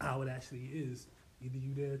how it actually is. Either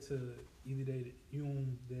you there to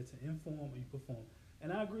inform or you perform.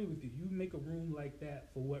 And I agree with you. You make a room like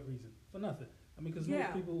that for what reason? For nothing. I mean, because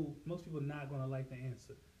most people are not gonna like the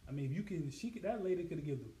answer. I mean, if that lady could have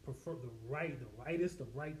given the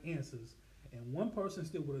right answers, and one person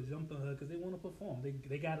still would have jumped on her because they want to perform.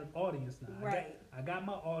 They got an audience now. Right. I got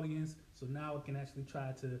my audience, so now I can actually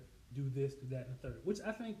try to do this, do that, and the third. Which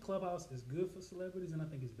I think Clubhouse is good for celebrities, and I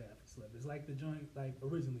think it's bad for celebrities. Like the joint, like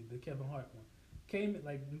originally the Kevin Hart one,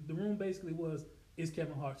 the room basically was, is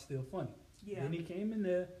Kevin Hart still funny? Yeah. And he came in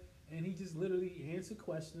there and he just literally answered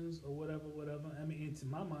questions or whatever. I mean, and to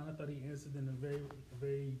my mind, I thought he answered in a very,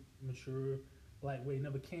 very mature, way.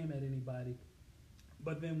 Never came at anybody.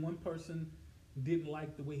 But then one person didn't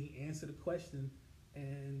like the way he answered the question,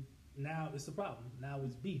 and now it's a problem. Now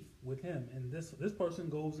it's beef with him, and this person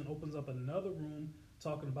goes and opens up another room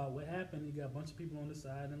talking about what happened. You got a bunch of people on the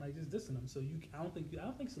side and just dissing them. So I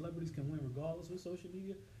don't think celebrities can win regardless with social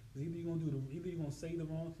media. Because either you're gonna say the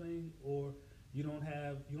wrong thing, or you don't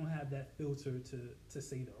have that filter to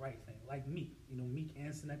say the right thing. Like Meek, Meek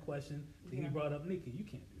answering that question. Then he brought up Nicki. You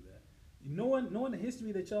can't do that. Knowing the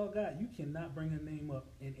history that y'all got, you cannot bring a name up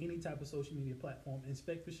in any type of social media platform and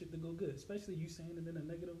expect for shit to go good, especially you saying it in a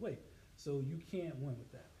negative way. So you can't win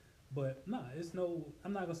with that. But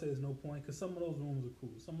I'm not gonna say there's no point, because some of those rooms are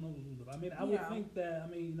cool. Some of those rooms I mean, I would think that,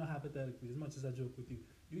 hypothetically, as much as I joke with you,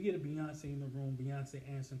 you get a Beyonce in the room, Beyonce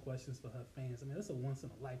answering questions for her fans. I mean, that's a once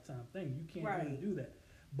in a lifetime thing. You can't really do that.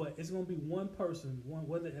 But it's gonna be one person,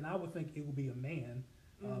 and I would think it would be a man,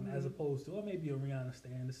 as opposed to, or maybe a Rihanna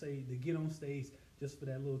stan, to get on stage just for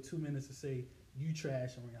that little 2 minutes to say you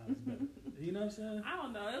trash and Rihanna's better. You know what I'm saying? I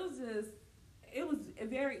don't know. It was a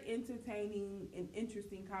very entertaining and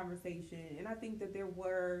interesting conversation, and I think that there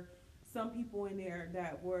were some people in there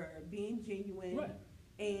that were being genuine, right,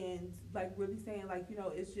 and really saying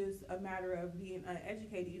it's just a matter of being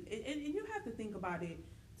uneducated, and you have to think about it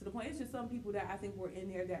to the point. It's just some people that I think were in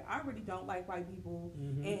there that already don't like white people,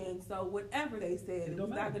 and so whatever they said, it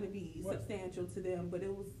was not going to be substantial to them. But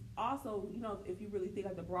it was also, if you really think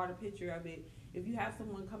of the broader picture of it, if you have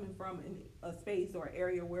someone coming from a space or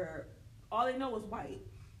area where all they know is white,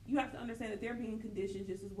 you have to understand that they're being conditioned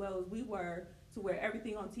just as well as we were, to where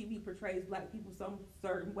everything on TV portrays black people some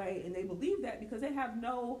certain way, and they believe that because they have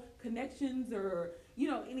no connections or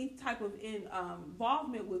any type of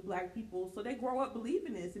involvement with black people, so they grow up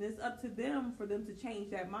believing this, and it's up to them for them to change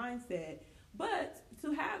that mindset. But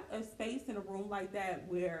to have a space in a room like that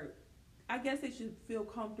where I guess they should feel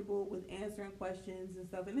comfortable with answering questions and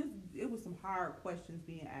stuff, and it was some hard questions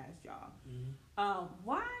being asked, y'all.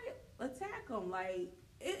 Why attack them? I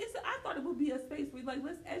thought it would be a space where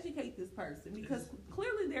let's educate this person, because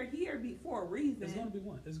clearly they're here for a reason. It's gonna be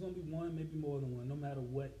one. It's gonna be one, maybe more than one. No matter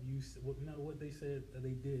what they said that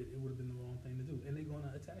they did, it would have been the wrong thing to do, and they're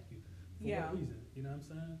gonna attack you for what reason? You know what I'm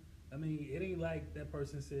saying? I mean, it ain't like that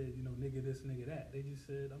person said, nigga this, nigga that. They just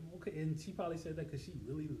said, I'm okay. And she probably said that because she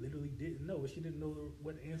really, literally didn't know. She didn't know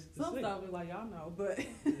what answer to say. Some stuff is y'all know, but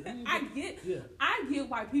I get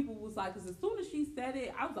why people was because as soon as she said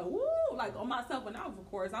it, I was woo, on myself. And I was, of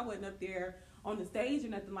course, I wasn't up there on the stage or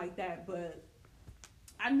nothing like that, but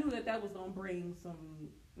I knew that was going to bring some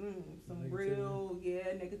negativity. Real,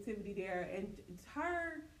 negativity there. And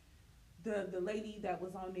her, the lady that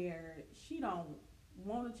was on there, she don't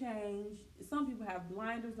want to change. Some people have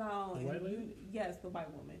blinders on. The white lady? Yes, the white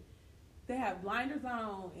woman. They have blinders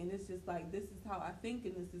on, and it's just this is how I think,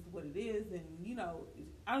 and this is what it is. And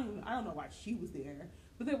I don't know why she was there,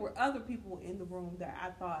 but there were other people in the room that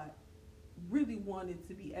I thought really wanted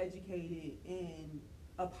to be educated and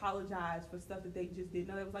apologize for stuff that they just didn't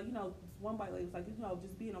know. It was this one white lady was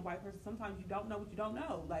just being a white person, sometimes you don't know what you don't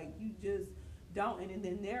know. You just don't. And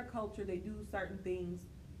in their culture, they do certain things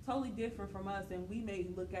totally different from us, and we may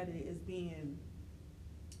look at it as being,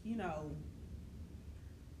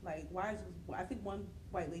 why is this? I think one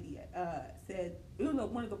white lady said,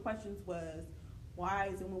 one of the questions was, why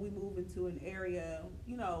is it when we move into an area,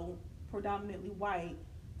 predominantly white,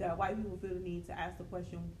 that white people feel the need to ask the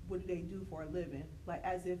question, what do they do for a living? Like,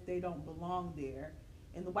 as if they don't belong there.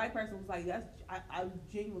 And the white person was like, I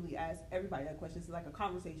genuinely asked everybody that question. It's like a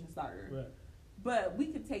conversation starter. Right. But we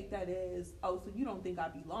could take that as, oh, so you don't think I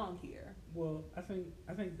belong here? Well, I think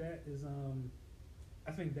that is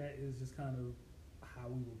just kind of how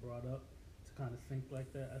we were brought up to kind of think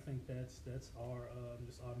like that. I think that's our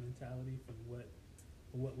just our mentality from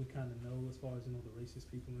what we kind of know as far as, you know, the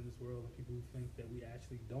racist people in this world and people who think that we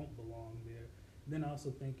actually don't belong there. Then I also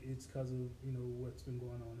think it's because of, you know, what's been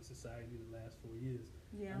going on in society the last 4 years.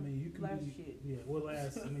 Yeah. I mean, you can last be, shit. yeah, well,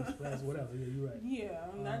 last whatever. Yeah, you're right. Yeah,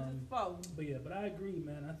 not just folks. But I agree,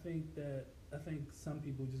 man. I think some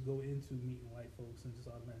people just go into meeting white folks and just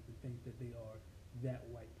automatically think that they are that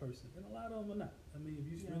white person, and a lot of them are not. I mean,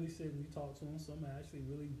 if you really sit and you talk to them, some are actually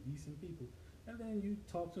really decent people. And then you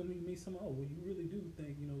talk to them, you meet some, oh, well, you really do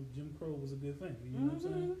think, you know, Jim Crow was a good thing. You know what I'm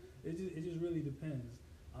saying? It just really depends.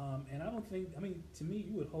 And I don't think, I mean, to me,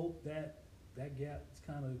 you would hope that gap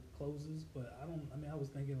kind of closes, but I was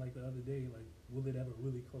thinking like the other day, like, will it ever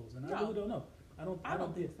really close? And I really don't know. I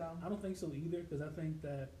don't think so. I don't think so either, because I think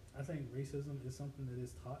racism is something that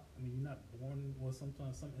is taught. I mean, you're not born, well,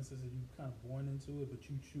 sometimes some instances you kind of born into it, but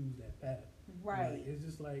you choose that path. Right. Like, it's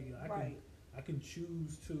just like I can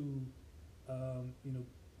choose to, you know,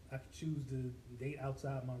 I could choose to date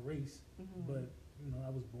outside my race, but you know, I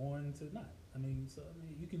was born to not. I mean,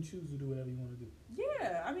 you can choose to do whatever you want to do.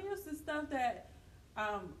 Yeah, I mean, it's the stuff that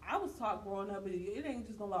I was taught growing up. It ain't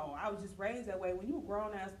just gonna, I was just raised that way. When you a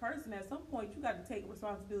grown ass person, at some point you got to take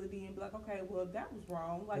responsibility and be like, okay, well, that was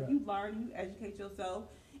wrong. Like, you learn, you educate yourself,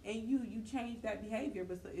 and you change that behavior.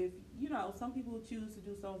 But if, you know, some people choose to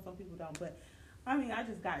do so and some people don't. But I mean, I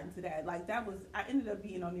just got into that. Like, I ended up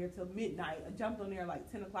being on there till midnight. I jumped on there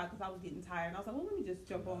like 10 o'clock because I was getting tired. And I was like, well, let me just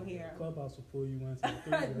jump on here. Clubhouse will pull you into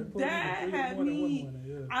the That had me.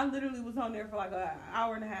 I literally was on there for like an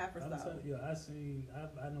hour and a half or so.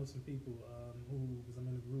 I know some people because I'm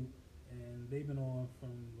in a group, and they've been on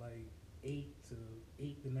from like 8 to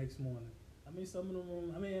 8 the next morning. I mean, some of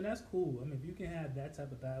them, and that's cool. I mean, if you can have that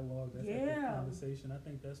type of dialogue, that type of conversation, I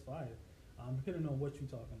think that's fire. Depending on what you're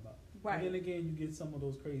talking about. Right. And then again, you get some of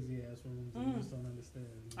those crazy ass rooms that you just don't understand.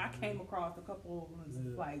 I came across a couple of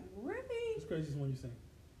ones like, really? What's craziest one you seen?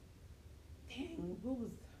 Dang, what was?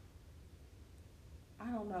 I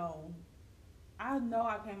don't know. I know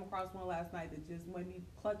I came across one last night that just made me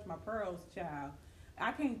clutch my pearls, child.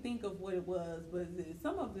 I can't think of what it was, but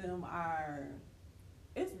some of them are.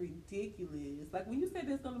 It's ridiculous. Like, when you said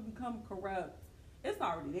it's going to become corrupt, it's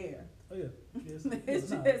already there. Oh yeah, it's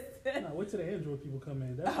just wait till the Android people come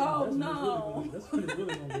in. That's when it's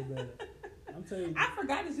really gonna go bad. I'm telling you. I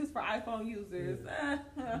forgot it's just for iPhone users. Yeah.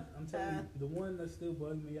 I'm telling you, the one that still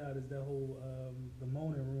bugged me out is that whole the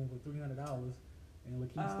moaning room for $300, and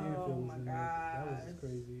Lakeith Stanfield was in there. That was just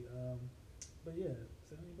crazy. But yeah,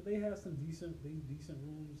 but they have some decent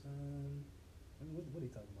rooms. What are they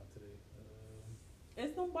talking about today?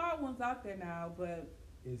 It's some wild ones out there now, but.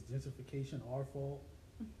 Is gentrification our fault?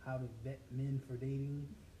 How to vet men for dating?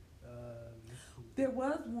 There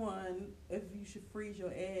was one, if you should freeze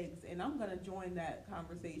your eggs, and I'm gonna join that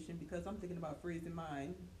conversation because I'm thinking about freezing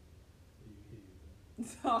mine.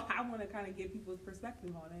 So I want to kind of get people's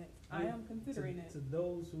perspective on it. I am considering it. To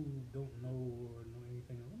those who don't know or know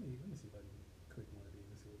anything, let me see if I can click one of these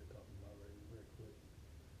and see what they're talking about very quick.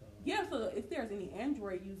 Yeah. So if there's any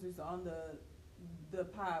Android users on the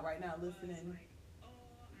pod right now listening.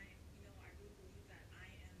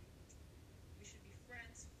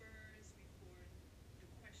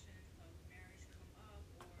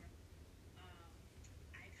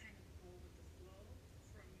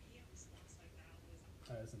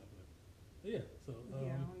 That's enough of it. Yeah, so I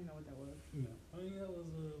don't even know what that was. You know,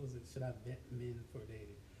 that was it? Should I vet men for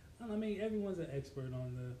dating? I mean, everyone's an expert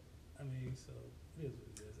on so it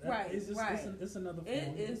is what it is. Right, it's just, right. It's another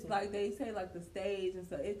form. It's like they say, like the stage and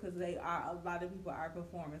stuff, because a lot of people are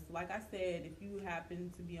performing. So like I said, if you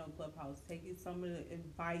happen to be on Clubhouse, take some of the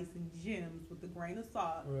advice and gems with a grain of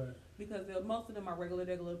salt, right? Because most of them are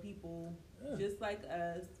regular people, just like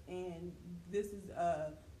us, and this is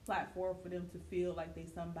a platform for them to feel like they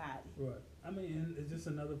somebody. Right. I mean, it's just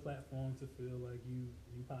another platform to feel like you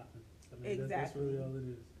popping. I mean, exactly. That's really all it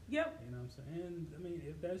is. Yep. You know what I'm saying? And I mean,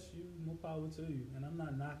 if that's you, more power to you. And I'm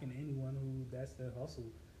not knocking anyone who that's their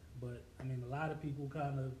hustle, but I mean, a lot of people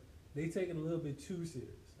they take it a little bit too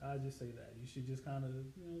serious. I'll just say that. You should just kind of,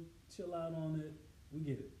 chill out on it. We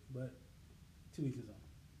get it, but to each his own.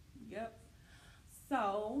 Yep.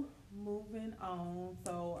 So moving on.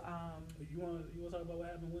 So you want to talk about what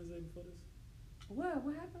happened Wednesday before this? What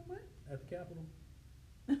happened? What at the Capitol?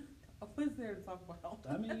 What's there to talk about?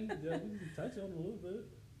 I mean, yeah, we can touch on it a little bit.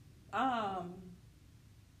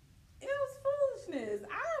 It was foolishness.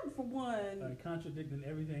 I, for one, Like contradicting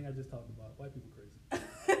everything I just talked about. White people crazy.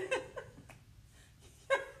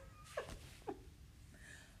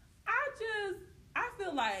 I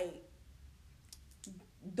feel like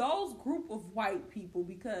those group of white people,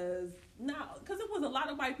 because it was a lot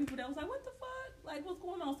of white people that was like, what the fuck? Like, what's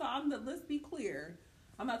going on? So let's be clear.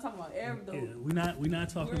 I'm not talking about We're not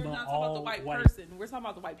talking about all the white white person. We're talking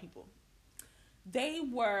about the white people. They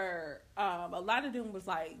were, a lot of them was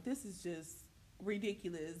like, this is just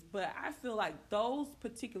ridiculous. But I feel like those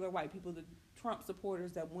particular white people, the Trump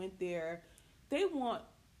supporters that went there, they want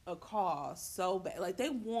a cause so bad. Like, they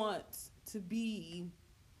want to be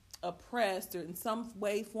oppressed or in some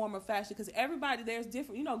way, form, or fashion. Because everybody, there's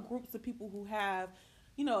different, groups of people who have,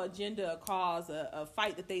 agenda, a cause, a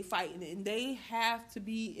fight that they fight. And they have to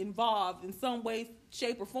be involved in some way,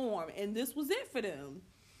 shape, or form. And this was it for them.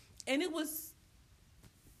 And it was...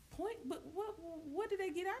 But what did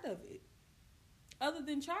they get out of it other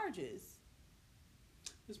than charges?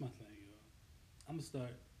 This is my thing, I'm gonna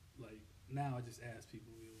start like now. I just ask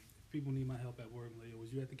people, if people need my help at work, like,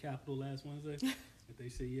 was you at the Capitol last Wednesday? If they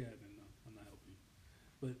say yeah, then no, I'm not helping you.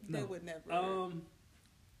 But no, they would never. I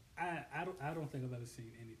don't think I've ever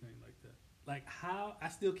seen anything like that. Like, how I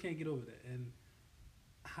still can't get over that. And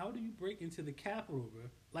how do you break into the Capitol, bro?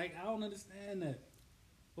 Like, I don't understand that.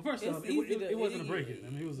 Well, first off, it wasn't a break-in. I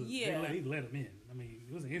mean, it was he let him in. I mean,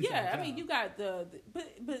 it was an inside job. I mean, you got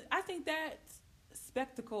but I think that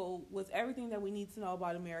spectacle was everything that we need to know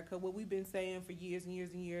about America, what we've been saying for years and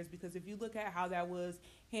years and years, because if you look at how that was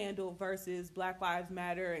handled versus Black Lives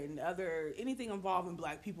Matter and anything involving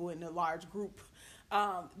black people in a large group,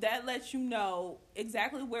 that lets you know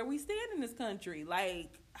exactly where we stand in this country.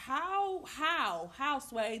 Like, how,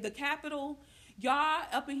 Sway, the Capitol... Y'all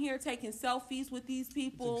up in here taking selfies with these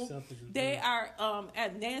people. They are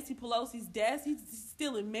at Nancy Pelosi's desk. He's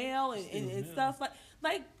stealing mail and stuff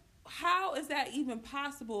like. How is that even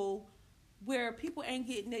possible? Where people ain't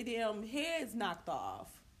getting their damn heads knocked off?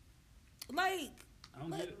 Like,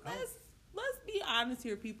 let's be honest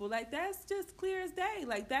here, people. Like, that's just clear as day.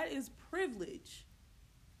 Like, that is privilege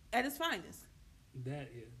at its finest. That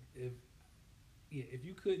is, if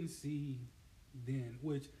you couldn't see then,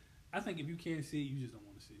 which. I think if you can't see it, you just don't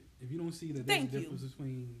want to see it. If you don't see that there's a difference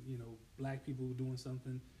between, black people doing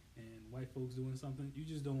something and white folks doing something, you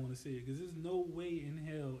just don't want to see it. Because there's no way in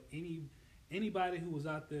hell anybody who was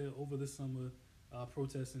out there over the summer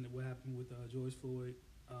protesting what happened with George Floyd,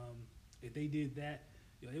 if they did that,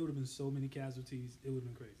 it would have been so many casualties. It would have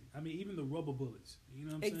been crazy. I mean, even the rubber bullets. You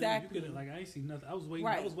know what I'm saying? Exactly. You could I ain't see nothing. I was waiting.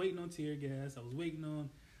 Right. I was waiting on tear gas. I was waiting on.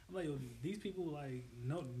 I'm like, these people, like,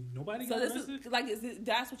 nobody got arrested? So this is, like, is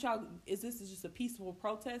this just a peaceful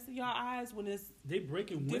protest in y'all eyes when it's they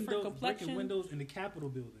breaking windows in the Capitol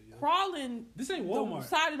building. Yo. Crawling this ain't Walmart. The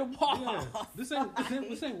side of the wall. Yeah. This ain't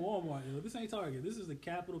Walmart, yo. This ain't Target. This is the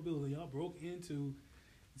Capitol building. Y'all broke into,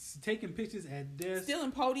 taking pictures at desks.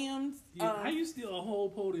 Stealing podiums. Yeah, how you steal a whole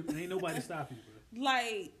podium and ain't nobody stop you, bro?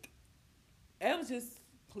 Like, it was just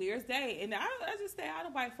clear as day. And I just stay out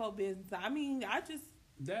of white folk business. I mean,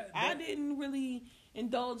 I didn't really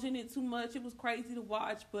indulge in it too much. It was crazy to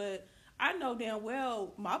watch, but I know damn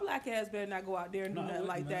well my black ass better not go out there and do nothing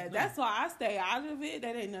like that. No. That's why I stay out of it.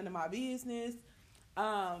 That ain't none of my business.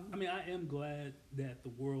 I mean, I am glad that the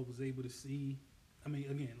world was able to see. I mean,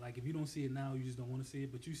 again, like, if you don't see it now, you just don't want to see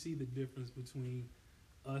it. But you see the difference between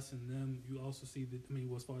us and them. You also see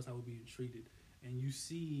as far as how we're being treated. And you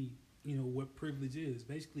see, what privilege is.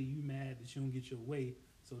 Basically, you mad that you don't get your way.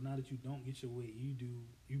 So now that you don't get your way, you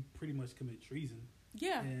pretty much commit treason.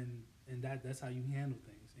 Yeah. And that's how you handle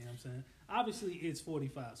things. You know what I'm saying? Obviously, it's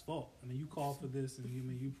 45's fault. I mean, you call for this, and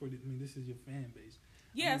this is your fan base.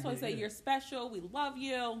 Yeah, that's why I say you're special. We love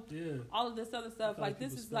you. Yeah. All of this other stuff. Like,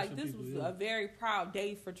 this was a very proud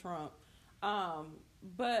day for Trump.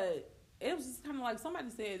 But it was just kind of like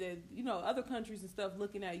somebody said that, other countries and stuff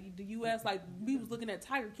looking at the U.S. like we was looking at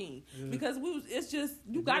Tiger King. Yeah. Because it's just,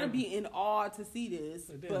 you got to be in awe to see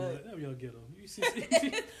this. But y'all ghetto.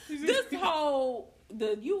 This whole,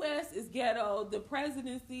 the U.S. is ghetto. The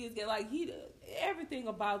presidency is ghetto. Like, everything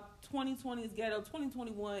about 2020 is ghetto.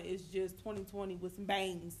 2021 is just 2020 with some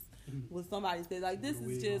bangs. With somebody said, like, this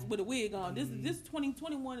is just with a wig on. This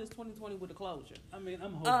 2021 is 2020 with a closure. I mean,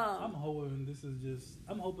 I'm hoping this is just.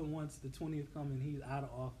 I'm hoping once the 20th comes and he's out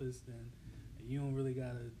of office, then you don't really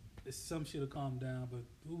gotta. Some shit'll calm down, but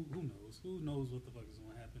who knows? Who knows what the fuck is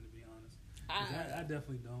gonna happen? To be honest, I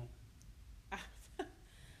definitely don't.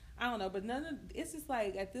 I don't know, but it's just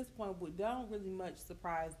like at this point, don't really much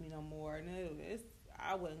surprise me no more, and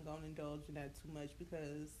I wasn't gonna indulge in that too much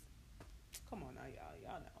because, come on now,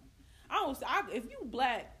 y'all know. If you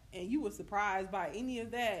black and you were surprised by any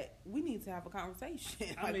of that, we need to have a conversation.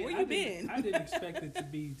 Like, where you been? I didn't expect it to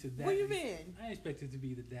be to that. Where you been? I didn't expect it to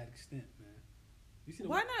be to that extent, man. You see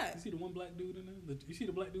Why not? You see the one black dude in there? You see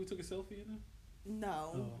the black dude took a selfie in there?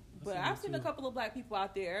 No, but I've seen a couple of black people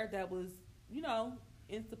out there that was,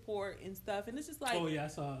 in support and stuff, and it's just like, oh yeah, I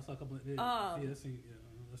saw a couple of I seen.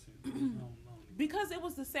 Because it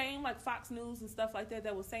was the same, like Fox News and stuff like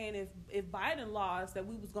that was saying if Biden lost, that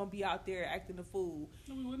we was gonna be out there acting a fool,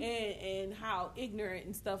 no, we wouldn't. And how ignorant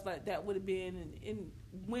and stuff like that would have been, and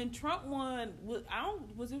when Trump won,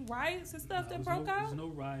 was it riots and stuff that broke out? There was no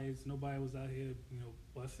riots. Nobody was out here,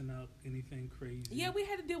 busting out anything crazy. Yeah, we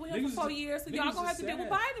had to deal with him for 4 years, so y'all gonna have to deal with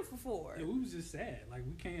Biden for 4. Yeah, we was just sad. Like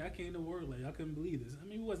I came to work, like I couldn't believe this. I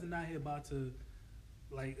mean, we wasn't out here about to,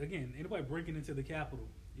 like, again, anybody breaking into the Capitol.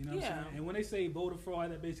 You know what I'm saying? And when they say voter fraud,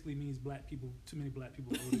 that basically means too many black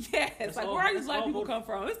people voted. Yeah, it's like, where these black people come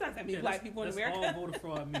from? It's not that many black people in America. That's all voter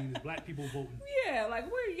fraud means, is black people voting. Yeah, like,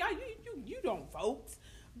 where y'all, you don't vote.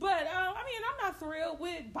 But, I'm not thrilled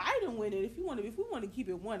with Biden winning if we want to keep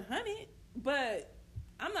it 100. But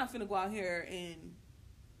I'm not finna go out here and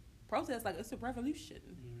protest like it's a revolution.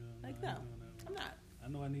 Yeah, no. I'm not. I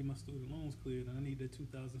know I need my student loans cleared, and I need that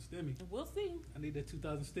 2,000 STEMI. We'll see. I need that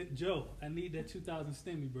 2,000 STEMI. Joe, I need that 2,000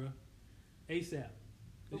 STEMI, bro. ASAP.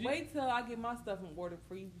 But wait till I get my stuff in order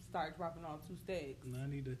before you start dropping all 2 stacks. No, I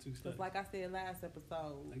need that 2 stacks. Because like I said last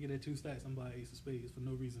episode. I get that 2 stacks, I'm buying Ace of Spades for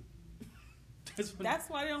no reason. That's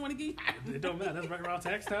why they don't want to give you. It don't matter. That's right around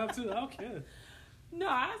tax time, too. I don't care. No,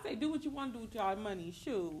 I say do what you want to do with y'all money.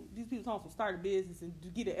 Shoot, these people talking to start a business and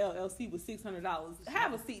get an LLC with $600.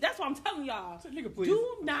 Have a seat. That's what I'm telling y'all. So, nigga, please.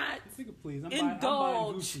 Do not please.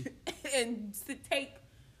 indulge and take,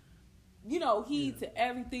 heed to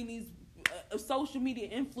everything these social media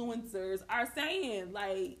influencers are saying.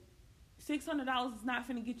 Like, $600 is not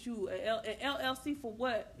finna get you an LLC for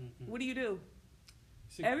what? Mm-hmm. What do you do?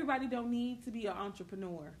 Everybody don't need to be an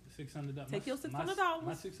entrepreneur. $600. Take your $600.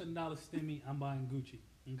 My $600 STEMI, I'm buying Gucci.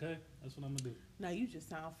 Okay, that's what I'm gonna do. Now you just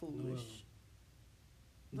sound foolish.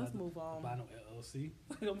 Let's move on. Buy no LLC.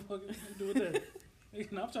 I'm fucking doing that.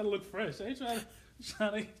 I'm trying to look fresh. I ain't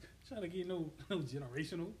trying to get no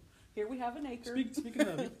generational. Here we have an acre. Speaking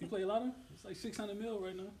of, you play lotto? It's like $600 million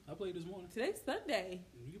right now. I played this morning. Today's Sunday.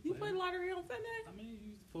 You play lottery on Sunday? I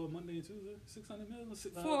mean, for Monday and Tuesday, $600 million.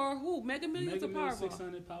 For who? Mega Millions or Powerball?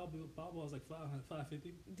 600 Powerball is like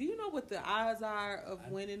 550. Do you know what the odds are of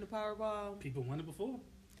winning the Powerball? People won it before.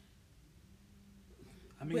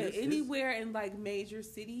 I mean, but anywhere in like major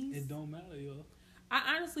cities, it don't matter, yo.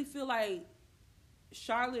 I honestly feel like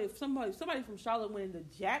Charlotte, if somebody from Charlotte winning the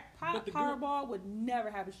jackpot Powerball would never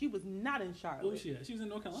happen. She was not in Charlotte. Where was she at? She was in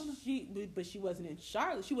North Carolina. But she wasn't in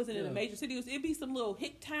Charlotte. She wasn't in a major city. It'd be some little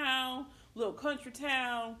hick town, little country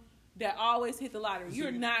town that always hit the lottery. So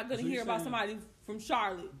you're not going to hear about somebody from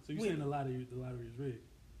Charlotte. So you're saying the lottery is rigged?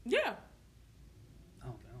 Yeah. I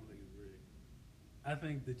don't think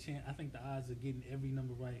it's rigged. I think the odds of getting every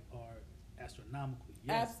number right are astronomical.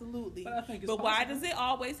 Yes. Absolutely. But I think but why does it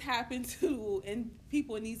always happen to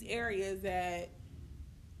people in these areas that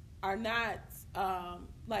are not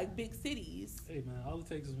like big cities? Hey man, all it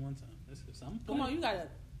takes is one time. That's it. So come on, you gotta.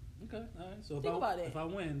 Okay, all right. So if I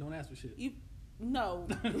win, don't ask for shit. No.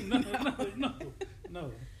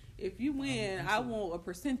 No. If you win, I want a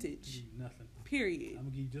percentage. Nothing. Period. I'm gonna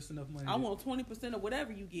give you just enough money. I want 20% of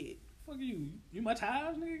whatever you get. Fuck you. You my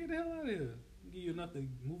tithes, nigga. Get the hell out of here. Give you enough to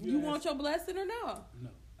move your You ass. want your blessing or no? No.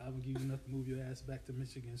 I would give you enough to move your ass back to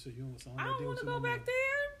Michigan so you don't. I don't want to go back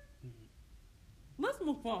there. Mm-hmm. Let's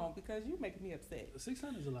move on because you're making me upset.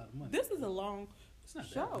 600 is a lot of money. This is a long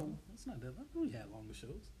show. It's not that long. We had longer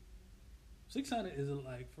shows. 600 is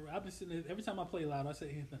I've been sitting there, every time I play loud, I say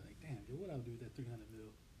anything like, damn, yo, what I would do with that 300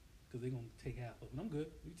 mil? Because they're going to take half of it. I'm good.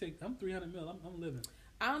 I'm 300 mil. I'm living.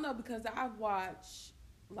 I don't know because I've watched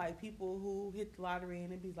like people who hit the lottery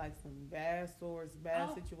and it be like some bad situations.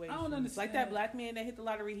 I don't understand. Like that black man that hit the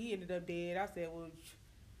lottery, he ended up dead. I said, well,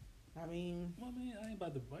 I ain't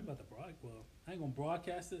about to broadcast. Well, I ain't gonna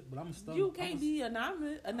broadcast it, but I'm a stun. You can't be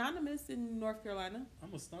anonymous in North Carolina.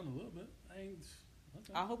 I'm a stun a little bit.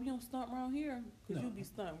 Okay. I hope you don't stunt around here because you'll be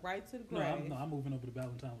stunned right to the grave. No, I'm moving over to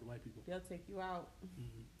Ballantyne with the white people. They'll take you out.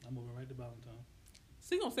 Mm-hmm. I'm moving right to Ballantyne.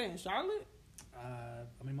 So you gonna stay in Charlotte?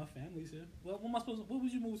 I mean, my family's here. Well, what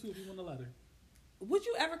would you move to if you won the lottery? Would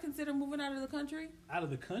you ever consider moving out of the country? Out of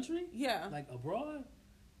the country? Yeah. Like abroad?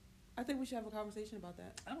 I think we should have a conversation about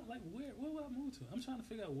that. I don't like where would I move to? I'm trying to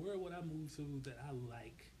figure out where would I move to that I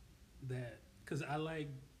like because I like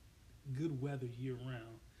good weather year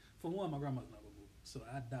round. For one, my grandma's not gonna move. So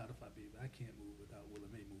I doubt if I'd be able. I can't move without Willa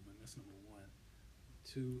May moving. That's number one.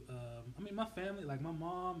 Two, I mean, my family, like my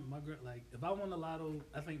mom, my girl, like if I won the lotto,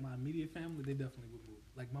 I think my immediate family, they definitely would move.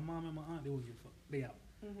 Like my mom and my aunt, they wouldn't give a fuck. They out.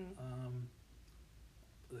 Mm-hmm.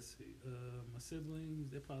 Let's see, my siblings,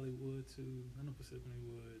 they probably would too. I know my sibling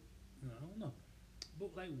would. I don't know,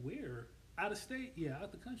 but like where? Out of state? Yeah,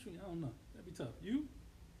 out the country. I don't know. That'd be tough. You?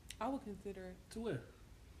 I would consider it. To where?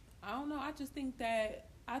 I don't know. I just think it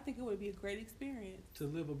would be a great experience. To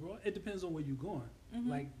live abroad? It depends on where you're going. Mm-hmm.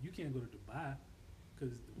 Like you can't go to Dubai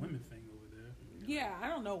because the women thing over there. Yeah, I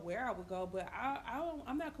don't know where I would go, but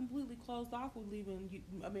I'm not completely closed off with leaving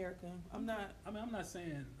America. I'm not. I mean, I'm not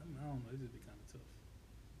saying. I don't know. It'd just be kind of tough.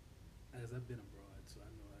 As I've been abroad, so I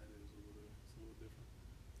know how it is over there. It's a little different.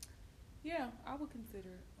 Yeah, I would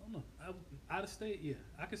consider it. I don't know. Out of state, yeah.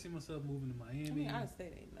 I could see myself moving to I Miami. mean, out of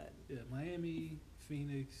state ain't nothing. Yeah, Miami,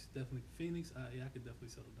 Phoenix, definitely Phoenix. I could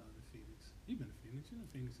definitely settle down in Phoenix. You've been to Phoenix. You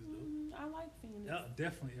know Phoenix is dope. I like Phoenix.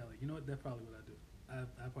 Definitely LA. You know what? That's probably what I do.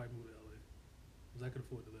 I probably move to LA because I could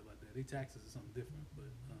afford to live out there. They taxes are something different,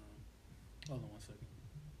 but hold on one second.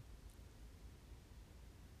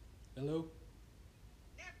 Hello.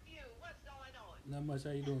 Nephew, what's going on? Not much.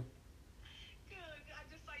 How you doing? Good. I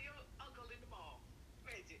just saw your uncle in the mall.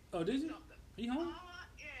 Reggie. Oh, did you? Something. Are you home?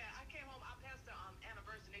 Yeah, I came home. I passed the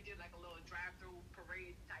anniversary. They did like a little drive-through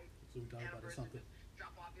parade type So we talking about anniversary. something. Just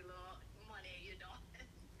drop off your little money,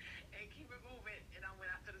 and keep it moving. And I went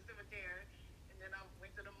out to the cemetery, and then I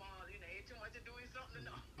went to the mall. Ain't too much to do. Something to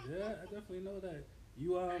know. Yeah, I definitely know that.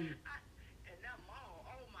 You And that mall,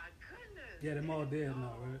 oh my goodness. Yeah, the mall dead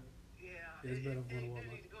now, right? Yeah. Yeah, it's better They for Walmart.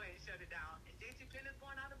 need to go ahead and shut it down. And JC Penney's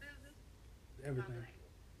going out of business. Everything. I'm like,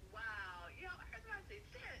 wow. I heard somebody say,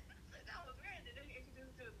 shit. I said, that was Randy. Then he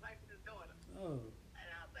introduced to his wife and his daughter. Oh. And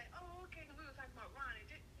I was like, oh, okay. Because we were talking about Ronnie.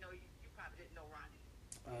 You probably didn't know Ronnie.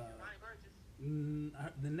 Ronnie Burgess.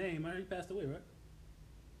 The name. I heard he passed away, right?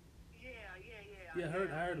 Yeah. Yeah,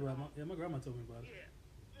 I heard about it. My grandma told me about it. Yeah.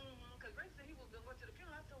 Because Rich said he was going to the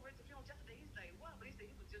funeral. I told Rich the funeral yesterday. He's like, what? But he said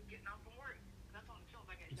he was just getting out from work. And I told him, feels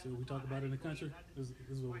like So we talk about it in the country? This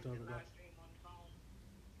is what we talk about. Live stream on the phone.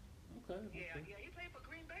 Okay. Yeah. He played for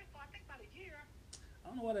Green Bay for I think about a year.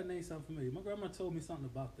 I don't know why that name sounds familiar. My grandma told me something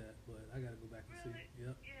about that, but I gotta go back and Really? see.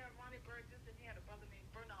 Yep. Yeah, Ronnie Burgess, and he had a brother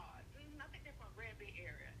named Bernard. I think they're from Red Bay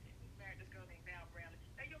area. He married this girl named Val Brown.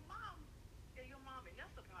 Now your mom and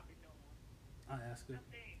Nessa probably know him. I asked her. I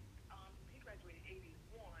think he graduated 81,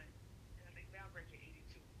 and I think Val graduated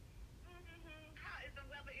 82. How is the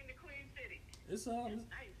weather in the Queen City? It's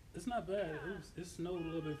Nice. it's not bad. Yeah. It snowed a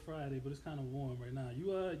little bit Friday, but it's kind of warm right now. You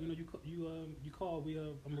called.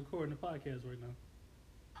 I'm recording the podcast right now.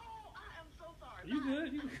 Oh, I am so sorry. You Bye.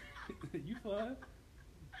 good? You fine?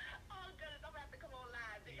 Oh goodness, I'm gonna have to come on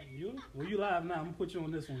live then. You live now. I'm gonna put you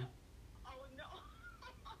on this one. Oh no.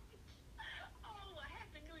 Oh, well,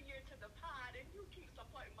 happy New Year to the pod, and you keep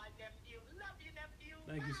supporting my nephew. Love you, nephew.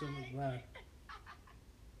 Thank you so much. Bye.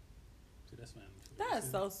 See, that's family. That is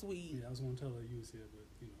so sweet. Yeah, I was gonna tell her you was here, but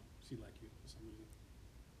she like you for some reason.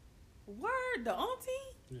 Word, the auntie?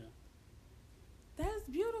 Yeah. That's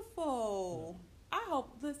beautiful. I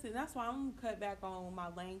hope. Listen, that's why I'm gonna cut back on my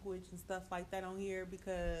language and stuff like that on here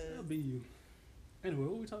because That'll be you. Anyway,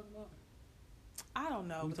 what were we talking about? I don't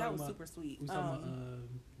know. We But that was talking super sweet. We was talking about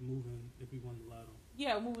moving if we won the lotto.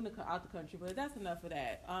 Yeah, moving out the country, but that's enough of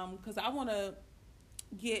that. Because I want to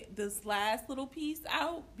get this last little piece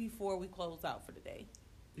out before we close out for the day.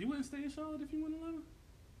 You wouldn't stay in Charlotte if you won the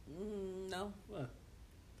lotto? No, What?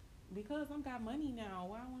 because I got money now.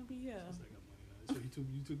 Why I want to be here? Since I got money now. So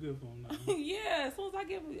you too good for them now. Yeah, as soon as I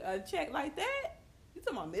get a check like that, you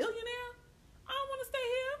talking about millionaire? I don't want to stay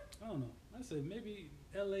here. I don't know. I said maybe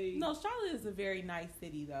LA. No, Charlotte is a very nice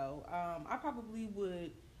city, though. I probably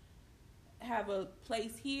would have a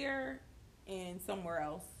place here and somewhere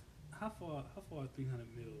else. How far 300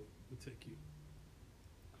 mil would take you?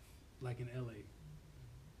 Like in LA?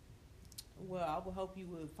 Well, I would hope you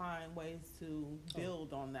would find ways to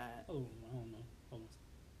build on that. Oh, I don't know. Hold on.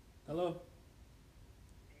 Hello?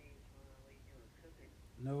 Hey, what you doing? Cooking?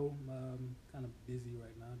 No, I'm kind of busy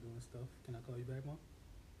right now doing stuff. Can I call you back, Mom?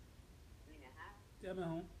 You in the house? Yeah, I'm at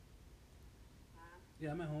home. Huh?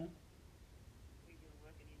 Yeah, I'm at home. You been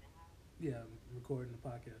working in the house? Yeah, I'm recording the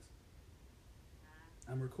podcast.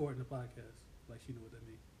 Huh? I'm recording the podcast. Like, she knew what that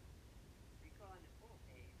means. Recording the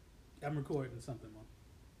podcast. I'm recording something, Mom.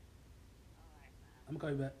 All right, man. I'm gonna call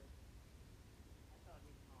you back. I thought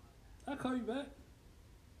you tomorrow. I'll call you back.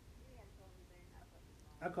 You hadn't told me then. I thought you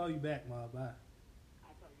tomorrow. I'll call you back, Mom. Bye.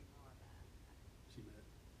 I told you tomorrow. She mad.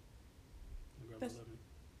 My grandma That's- love me.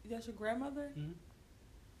 That's your grandmother? Mm-hmm.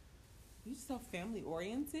 You just so family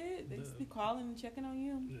oriented. They just be Duh. calling and checking on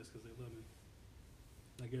you. Yes, because they love me.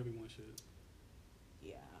 Like everyone should.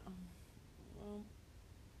 Yeah. Well.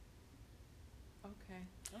 Okay.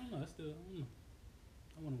 I don't know. I don't know.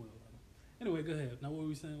 I want to win a lot. Anyway, go ahead. Now, what were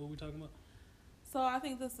we saying? What were we talking about? So I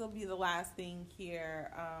think this will be the last thing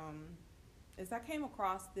here. Is I came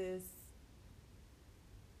across this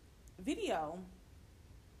video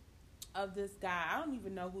of this guy. I don't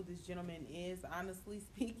even know who this gentleman is, honestly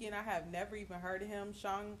speaking. I have never even heard of him.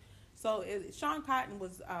 Sean Cotton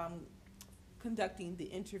was conducting the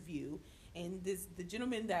interview, and the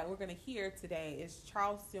gentleman that we're going to hear today is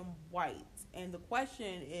Charleston White. And the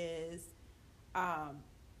question is,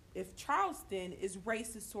 if Charleston is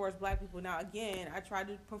racist towards black people. Now, again, I tried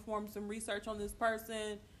to perform some research on this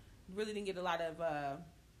person. Really didn't get a lot of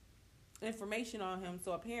information on him.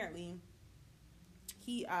 So apparently,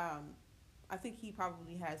 he, I think he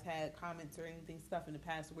probably has had comments or anything stuff in the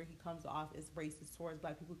past where he comes off as racist towards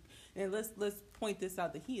black people. And let's point this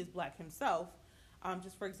out that he is black himself.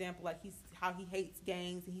 Just for example, like how he hates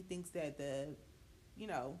gangs and he thinks that the,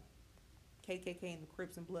 KKK and the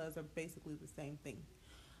Crips and Bloods are basically the same thing.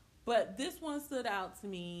 But this one stood out to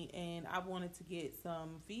me, and I wanted to get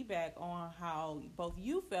some feedback on how both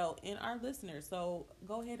you felt and our listeners. So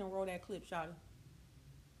go ahead and roll that clip, Shawty.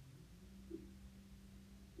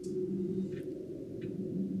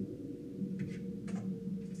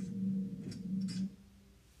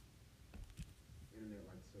 Internet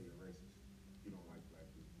like to say you're racist. You don't like black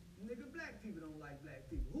people. Nigga, black people don't like black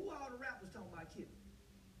people. Who are all the rappers talking about killing?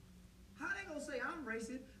 How they gonna say I'm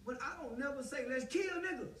racist when I don't never say let's kill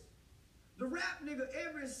niggas? The rap nigga,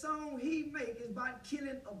 every song he make is about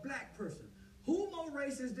killing a black person. Who more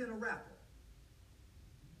racist than a rapper?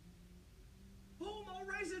 Who more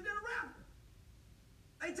racist than a rapper?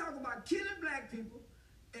 They talk about killing black people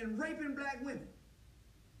and raping black women.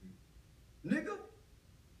 Nigga,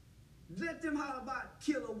 let them holler about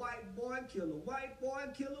kill a white boy, kill a white boy,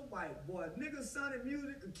 kill a white boy. Nigga, son and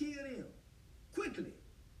music could kill them quickly.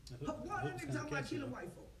 Why that nigga talking about killing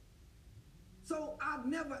white folks? So I've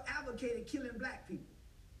never advocated killing black people.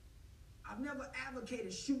 I've never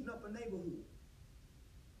advocated shooting up a neighborhood.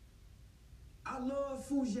 I love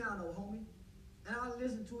Fujiano, homie, and I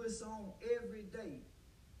listen to his song every day.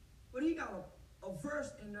 But he got a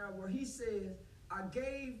verse in there where he says, I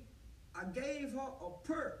gave her a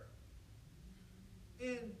perk,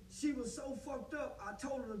 and she was so fucked up, I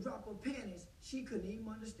told her to drop her panties. She couldn't even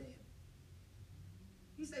understand me.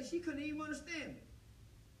 He said she couldn't even understand me.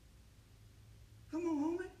 Come on,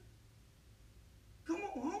 homie. Come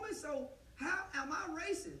on, homie. So how am I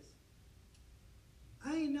racist?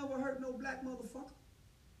 I ain't never hurt no black motherfucker.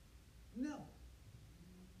 Never.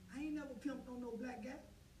 I ain't never pimped on no black guy.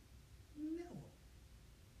 Never.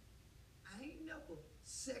 I ain't never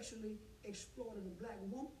sexually exploited a black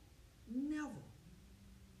woman. Never.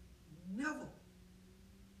 Never.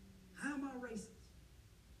 How am I racist?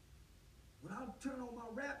 When I turn on my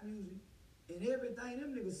rap music and everything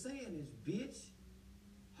them niggas saying is bitch,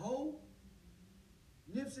 hoe,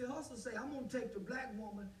 Nipsey Hussle say, I'm gonna take the black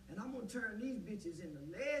woman and I'm gonna turn these bitches into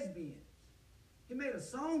lesbians. He made a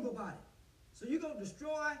song about it. So you gonna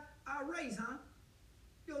destroy our race, huh?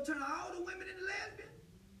 You gonna turn all the women into lesbians?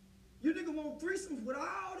 You niggas want threesomes with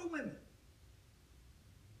all the women.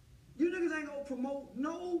 You niggas ain't gonna promote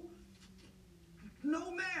no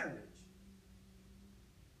marriage.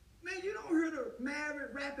 Man, you don't hear the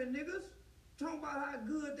married rapping niggas talking about how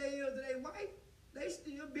good they is to their wife. They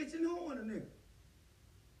still bitching hoeing a nigga.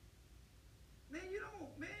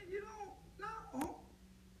 No.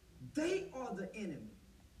 They are the enemy.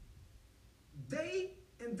 They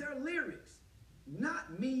and their lyrics,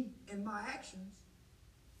 not me and my actions.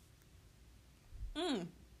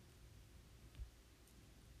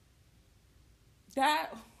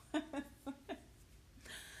 That. So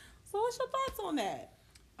what's your thoughts on that?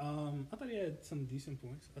 I thought he had some decent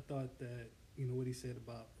points. I thought that, what he said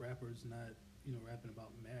about rappers not, rapping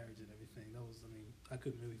about marriage and everything. That was, I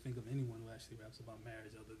couldn't really think of anyone who actually raps about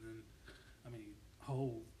marriage other than,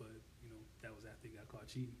 Hove, but, that was after he got caught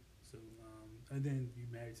cheating. So, and then you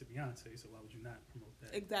married to Beyonce, so why would you not promote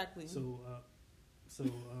that? Exactly. So,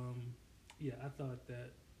 yeah, I thought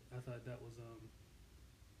that was,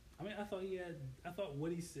 I thought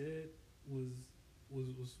what he said was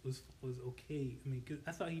okay. 'cause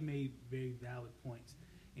I thought he made very valid points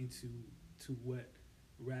into what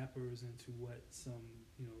rappers and to what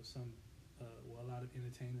a lot of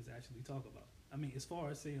entertainers actually talk about. As far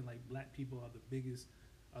as saying like black people are the biggest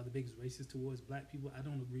racists towards black people, I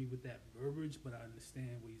don't agree with that verbiage, but I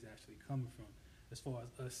understand where he's actually coming from. As far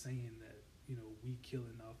as us saying that we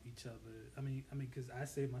killing off each other. I mean, because I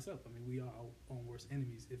say it myself. I mean, we are our own worst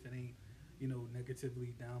enemies. If it ain't,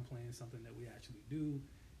 negatively downplaying something that we actually do,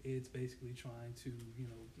 it's basically trying to,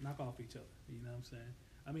 knock off each other. You know what I'm saying?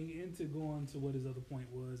 I mean, and to go on to what his other point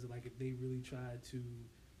was, like, if they really tried to,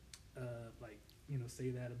 say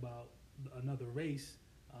that about another race,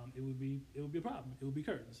 it would be a problem. It would be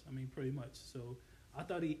curtains. I mean, pretty much. So I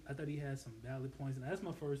thought he had some valid points, and that's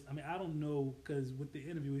my first. I mean, I don't know, because with the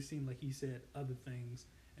interview, it seemed like he said other things,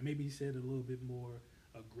 and maybe he said it a little bit more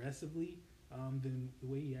aggressively than the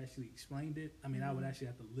way he actually explained it. I mean, I would actually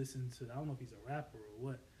have to listen to. I don't know if he's a rapper or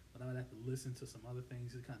what, but I would have to listen to some other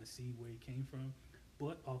things to kind of see where he came from.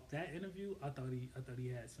 But off that interview, I thought he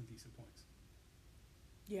had some decent points.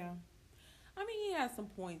 Yeah. I mean, he has some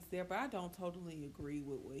points there, but I don't totally agree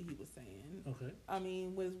with what he was saying. Okay. I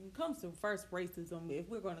mean, when it comes to first racism, if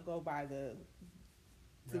we're going to go by the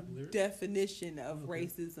definition of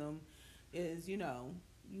racism, is, you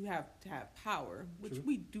have to have power, which True.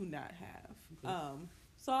 we do not have. Okay.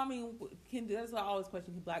 So, I mean, there's always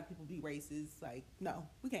question, can black people be racist? Like, no,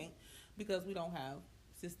 we can't, because we don't have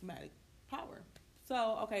systematic power.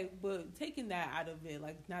 So, okay, but taking that out of it,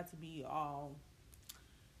 like, not to be all,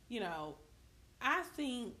 I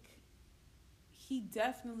think he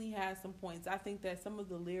definitely has some points. I think that some of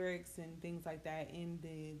the lyrics and things like that in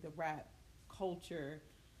the rap culture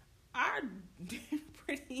are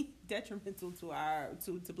pretty detrimental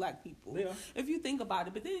to to black people. Yeah. If you think about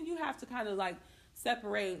it. But then you have to kind of like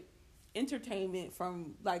separate entertainment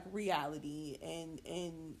from like reality,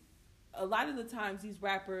 and a lot of the times these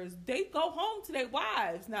rappers, they go home to their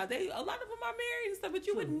wives. Now a lot of them are married and stuff, but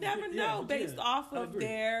you would never know based off of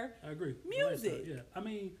their music. Yeah, I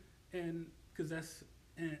mean, and because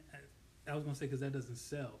I was gonna say, because that doesn't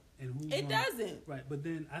sell, and it doesn't, right? But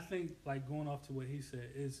then I think, like, going off to what he said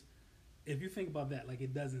is, if you think about that, like,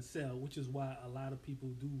 it doesn't sell, which is why a lot of people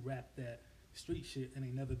do rap that street shit and they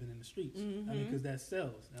never been in the streets. Mm-hmm. I mean, because that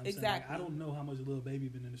sells. You know exactly. Like, I don't know how much Lil Baby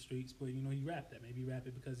been in the streets, but he rapped that. Maybe he rapped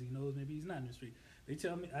it because he knows. Maybe he's not in the street. They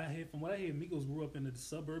tell me, from what I hear, Migos grew up in a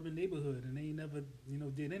suburban neighborhood and they ain't never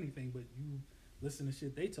did anything. But you listen to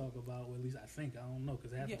shit they talk about, or at least I think, I don't know,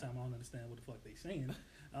 because half the time I don't understand what the fuck they saying.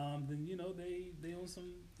 Then they on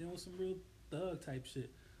some real thug type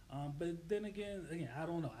shit. But then again, I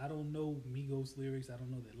don't know. I don't know Migos lyrics. I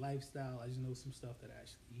don't know their lifestyle. I just know some stuff that I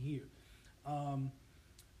actually hear.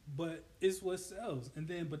 But it's what sells. And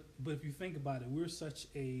then, but if you think about it, we're such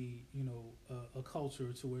a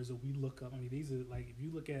culture to where we look up. I mean, these are like, if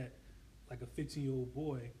you look at like a 15-year-old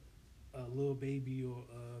boy, Lil Baby or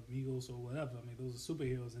Migos or whatever. I mean, those are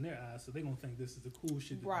superheroes in their eyes, so they're gonna think this is the cool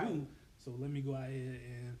shit to do. So let me go out here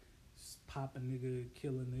and pop a nigga,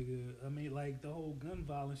 kill a nigga. I mean, like the whole gun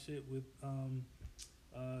violence shit with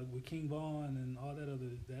King Von and all that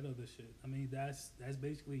other shit. I mean, that's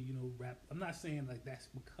basically rap. I'm not saying like that's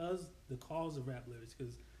because the cause of rap lyrics,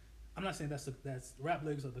 because I'm not saying that's rap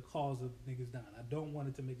lyrics are the cause of niggas dying. I don't want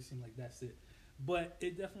it to make it seem like that's it, but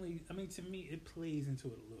it definitely. I mean, to me, it plays into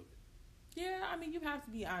it a little bit. Yeah, I mean, you have to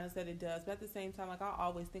be honest that it does. But at the same time, like, I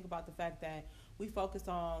always think about the fact that we focus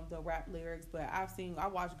on the rap lyrics, but I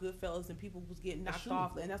watched Goodfellas and people was getting knocked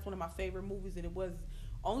off, and that's one of my favorite movies, and it was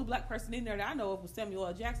only black person in there that I know of was Samuel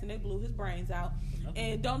L. Jackson. They blew his brains out.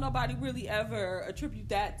 Okay. And don't nobody really ever attribute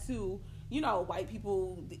that to, white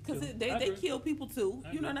people, because they kill people too.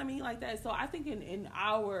 You know what I mean? Like that. So I think in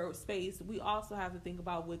our space, we also have to think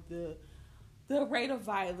about with the rate of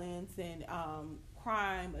violence and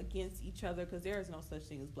crime against each other, because there is no such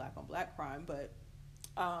thing as black on black crime, but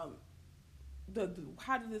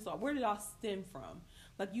where did it all stem from?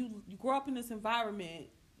 Like you grow up in this environment,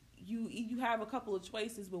 you have a couple of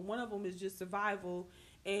choices, but one of them is just survival,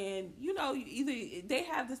 and either they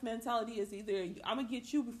have this mentality is either I'm gonna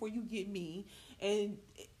get you before you get me, and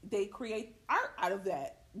they create art out of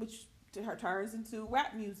that, which turns into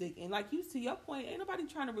rap music. And like to your point, ain't nobody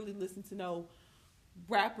trying to really listen to no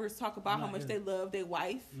rappers talk about how much they love their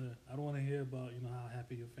wife. Yeah, I don't want to hear about how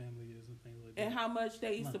happy your family is and things like that, and how much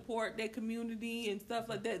they support their community and stuff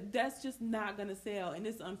like that. That's just not gonna sell, and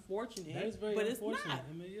it's unfortunate. That is very unfortunate. It's not.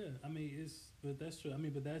 I mean, yeah. I mean, but that's true. I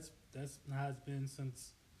mean, but that's how it's been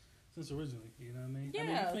since originally. You know what I mean? Yeah. I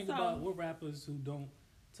mean, you think about what rappers who don't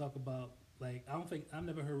talk about. Like, I've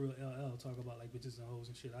never heard real LL talk about like bitches and hoes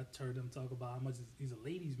and shit. I heard them talk about how much he's a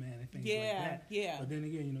ladies' man and things like that. Yeah. But then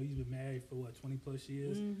again, he's been married for 20 plus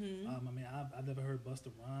years. Mm-hmm. I mean, I've never heard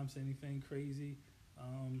Busta Rhymes say anything crazy.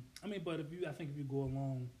 I mean, but I think if you go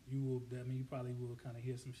along, you probably will kind of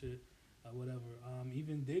hear some shit, whatever.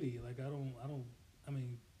 Even Diddy, like I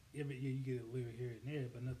mean, every year you get a lyric here and there,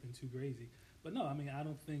 but nothing too crazy. But no, I mean, I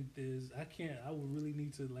don't think I would really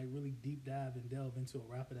need to like really deep dive and delve into a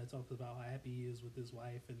rapper that talks about how happy he is with his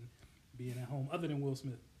wife and being at home, other than Will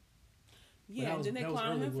Smith. Yeah, and then they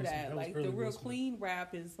clown him for that. Like the real clean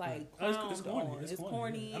rap is like clowned it's corny. on. It's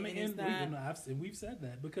corny. I mean, and it's not. we've said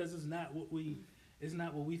that because it's not what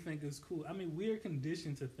we think is cool. I mean, we're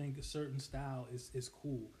conditioned to think a certain style is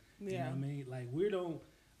cool. You know what I mean? Like we don't,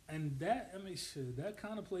 and that, I mean, shit, that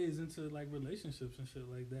kind of plays into like relationships and shit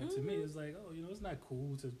like that. To me, it's like, oh, you know, it's not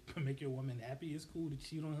cool to make your woman happy. It's cool to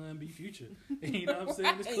cheat on her and be Future. You know what I'm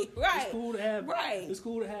saying? It's cool to have It's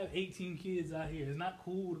cool to have 18 kids out here. It's not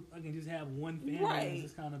cool to fucking just have one family and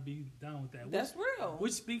just kind of be down with that. That's real.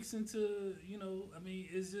 Which speaks into, you know, I mean,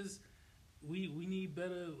 it's just. We need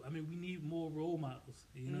better. I mean, we need more role models.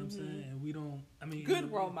 You know what I'm saying? And we don't. I mean,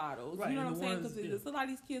 good role models. Right, you know what I'm saying? Because there's a lot of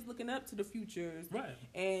these kids looking up to the futures. Right.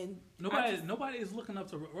 And nobody is looking up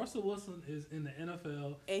to Russell Wilson. Is in the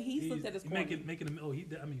NFL, and he's looked at as corny. Making him. Oh,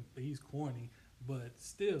 I mean, he's corny, but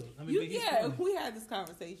still. I mean, we had this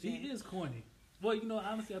conversation. He is corny. Well, you know,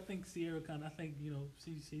 honestly, I think Sierra kind of. I think, you know,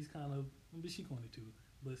 she's kind of. But she's corny too,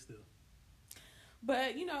 but still.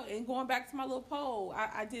 But, you know, and going back to my little poll,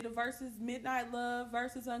 I did a versus Midnight Love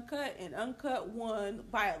versus Uncut, and Uncut won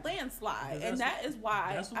by a landslide. And that is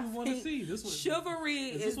why that's what we want to see. Chivalry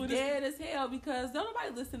is dead as hell because don't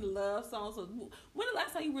nobody listen to love songs. So when the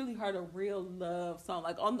last time you really heard a real love song?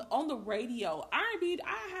 Like on the radio, R&B,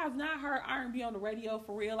 I have not heard R&B on the radio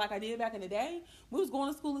for real like I did back in the day. We was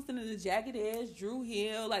going to school listening to Jagged Edge, Drew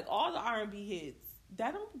Hill, like all the R&B hits.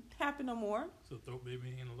 That don't happen no more. So Throat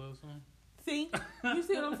Baby ain't a love song? See, you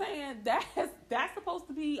see what I'm saying? That's supposed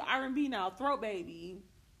to be R&B now, Throat Baby.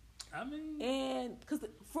 I mean, and because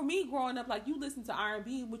for me growing up, like you listen to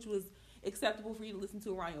R&B, which was acceptable for you to listen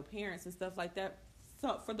to around your parents and stuff like that,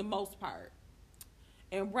 so for the most part.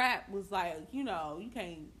 And rap was like, you know, you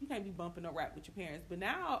can't be bumping no rap with your parents. But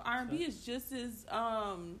now R&B is just as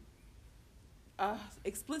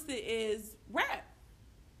explicit as rap.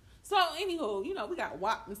 So anywho, you know, we got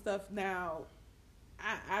WAP and stuff now.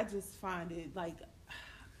 I just find it like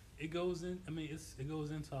it goes in. I mean, it goes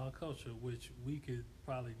into our culture, which we could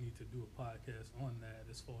probably need to do a podcast on that.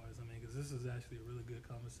 As far as because this is actually a really good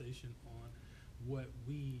conversation on what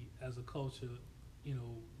we as a culture, you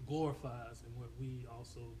know, glorifies and what we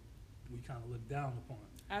kind of look down upon.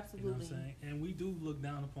 Absolutely. You know what I'm saying? And we do look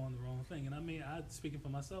down upon the wrong thing. And I mean, speaking for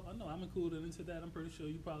myself, I know I'm included into that. I'm pretty sure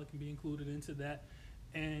you probably can be included into that.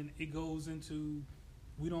 And it goes into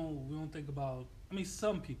we don't think about. I mean,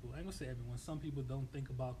 some people, I ain't gonna say everyone, some people don't think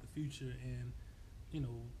about the future and, you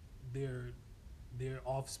know, their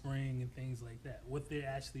offspring and things like that. What they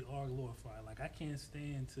actually are glorified. Like, I can't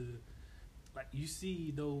stand to, like, you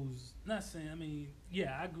see those, not saying, I mean,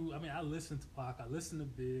 yeah, I listen to Pac, I listen to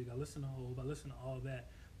Big, I listen to Hov, I listen to all that,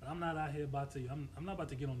 but I'm not out here I'm not about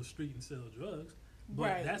to get on the street and sell drugs.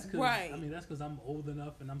 But that's because I'm old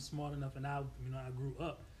enough and I'm smart enough and I grew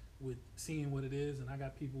up with seeing what it is, and I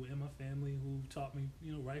got people in my family who taught me,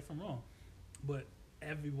 you know, right from wrong. But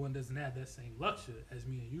everyone doesn't have that same luxury as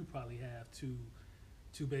me and you probably have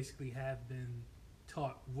to basically have been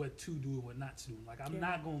taught what to do and what not to do. Like, I'm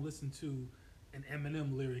not going to listen to an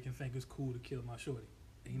Eminem lyric and think it's cool to kill my shorty.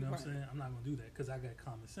 You know what I'm saying? I'm not going to do that because I got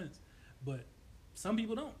common sense. But some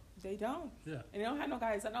people don't. They don't. Yeah. And they don't have no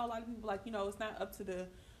guidance. I know a lot of people, like, you know, it's not up to the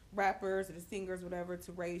rappers or the singers, whatever,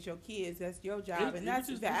 to raise your kids. That's your job, and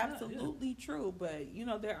that's absolutely true. But you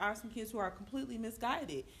know, there are some kids who are completely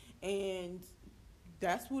misguided, and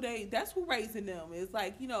that's who raising them. It's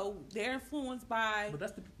like, you know, they're influenced by. But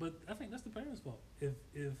I think that's the parents' fault.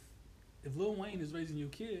 If Lil Wayne is raising your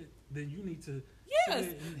kid, then you need to.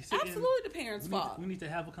 Yes, absolutely, the parents' fault. We need to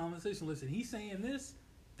have a conversation. Listen, he's saying this.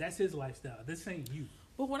 That's his lifestyle. This ain't you.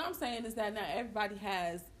 But what I'm saying is that not everybody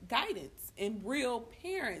has guidance and real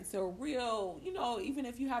parents or real, you know, even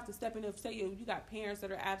if you have to step in and say you got parents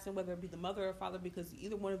that are absent, whether it be the mother or father, because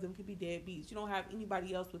either one of them could be deadbeats. You don't have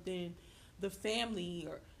anybody else within the family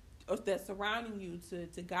or that's surrounding you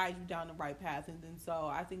to guide you down the right path. And then so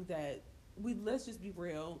I think that let's just be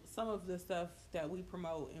real. Some of the stuff that we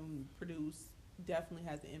promote and produce definitely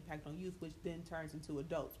has an impact on youth, which then turns into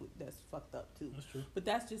adults. That's fucked up too. That's true. But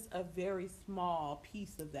that's just a very small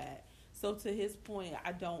piece of that. So to his point,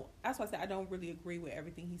 that's why I said I don't really agree with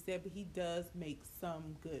everything he said, but he does make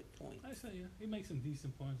some good points. I say, yeah, he makes some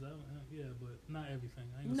decent points. Yeah, but not everything.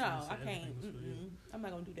 I can't. I'm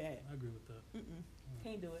not gonna do that. I agree with that.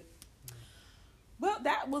 Can't do it. Yeah. Well,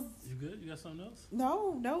 that was. You good? You got something else?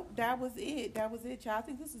 No. That was it, y'all. I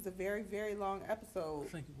think this is a very, very long episode. I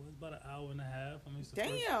think it was about an hour and a half. I mean, it's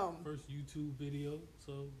the first YouTube video,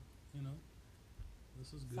 so you know,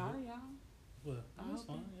 this is good. Sorry, y'all. Well, that's Okay.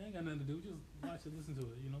 fine. It ain't got nothing to do. Just watch it, listen to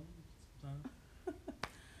it. You know, sometimes.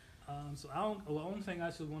 So I don't. Well, the only thing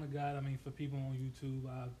I should want to guide. I mean, for people on YouTube,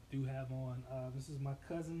 I do have on. This is my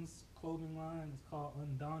cousin's clothing line. It's called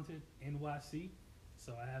Undaunted NYC.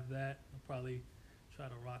 So I have that. I'll probably try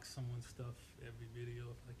to rock someone's stuff every video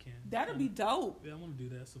if I can. That'll be dope. Yeah, I want to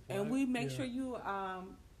do that. Support. And we make Yeah. sure you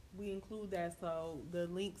we include that, so the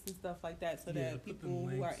links and stuff like that, so Yeah, that put them people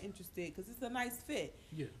who are links. interested, because it's a nice fit,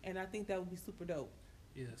 Yeah. and I think that would be super dope.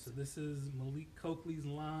 Yeah, so this is Malik Coakley's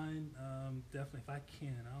line. Definitely, if I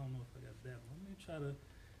can, I don't know if I got that one. Let me try to.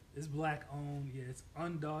 It's black owned. Yeah, it's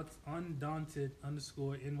undaunted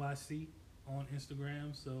 _ NYC on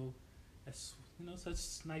Instagram. So that's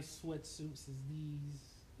such nice sweatsuits as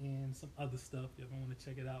these and some other stuff. If you want to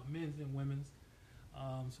check it out, men's and women's.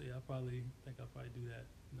 So yeah, I'll probably do that.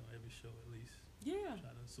 Every show at least. Yeah, Try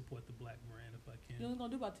to support the black brand if I can. you're only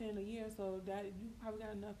gonna do about 10 a year, so that you probably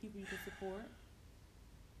got enough people you can support.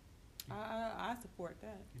 I support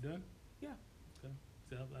that. You done? Yeah. Okay.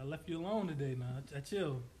 So I left you alone today. Now I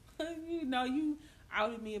chill. You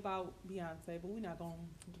outed me about Beyonce, but we're not gonna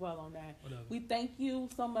dwell on that. Whatever. We thank you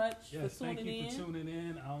so much Yes, for tuning thank you in. for tuning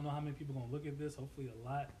in. I don't know how many people gonna look at this. Hopefully, a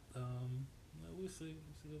lot. We'll see.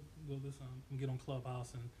 We'll go this. We get on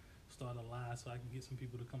Clubhouse and start a live so I can get some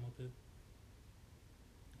people to come up here.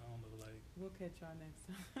 I don't know, like. We'll catch y'all next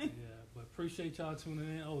time. Yeah, but appreciate y'all tuning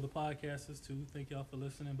in. Oh, the podcasters too. Thank y'all for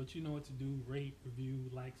listening. But you know what to do: rate, review,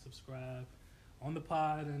 like, subscribe on the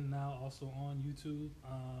pod, and now also on YouTube.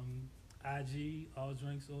 IG All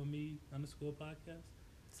Drinks on Me _ podcast.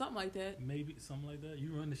 Something like that. Maybe something like that.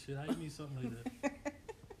 You run the shit. How you mean something like that?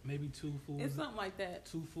 Maybe two fools. It's something like that.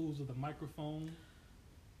 Two fools with a microphone,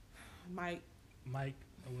 Mike. mic,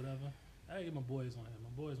 or whatever. I gotta get my boys on here. My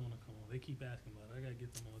boys want to come on. They keep asking about it. I gotta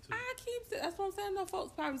get them on too. That's what I'm saying. No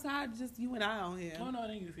folks probably tired of just you and I on here. No,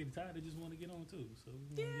 they ain't getting tired. They just want to get on too. So we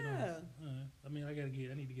wanna Yeah. get on. I mean, I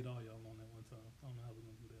need to get all y'all on at one time. I don't know how we're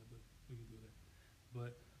gonna do that, but we can do that.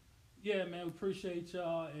 But yeah, man, we appreciate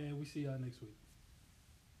y'all, and we see y'all next week.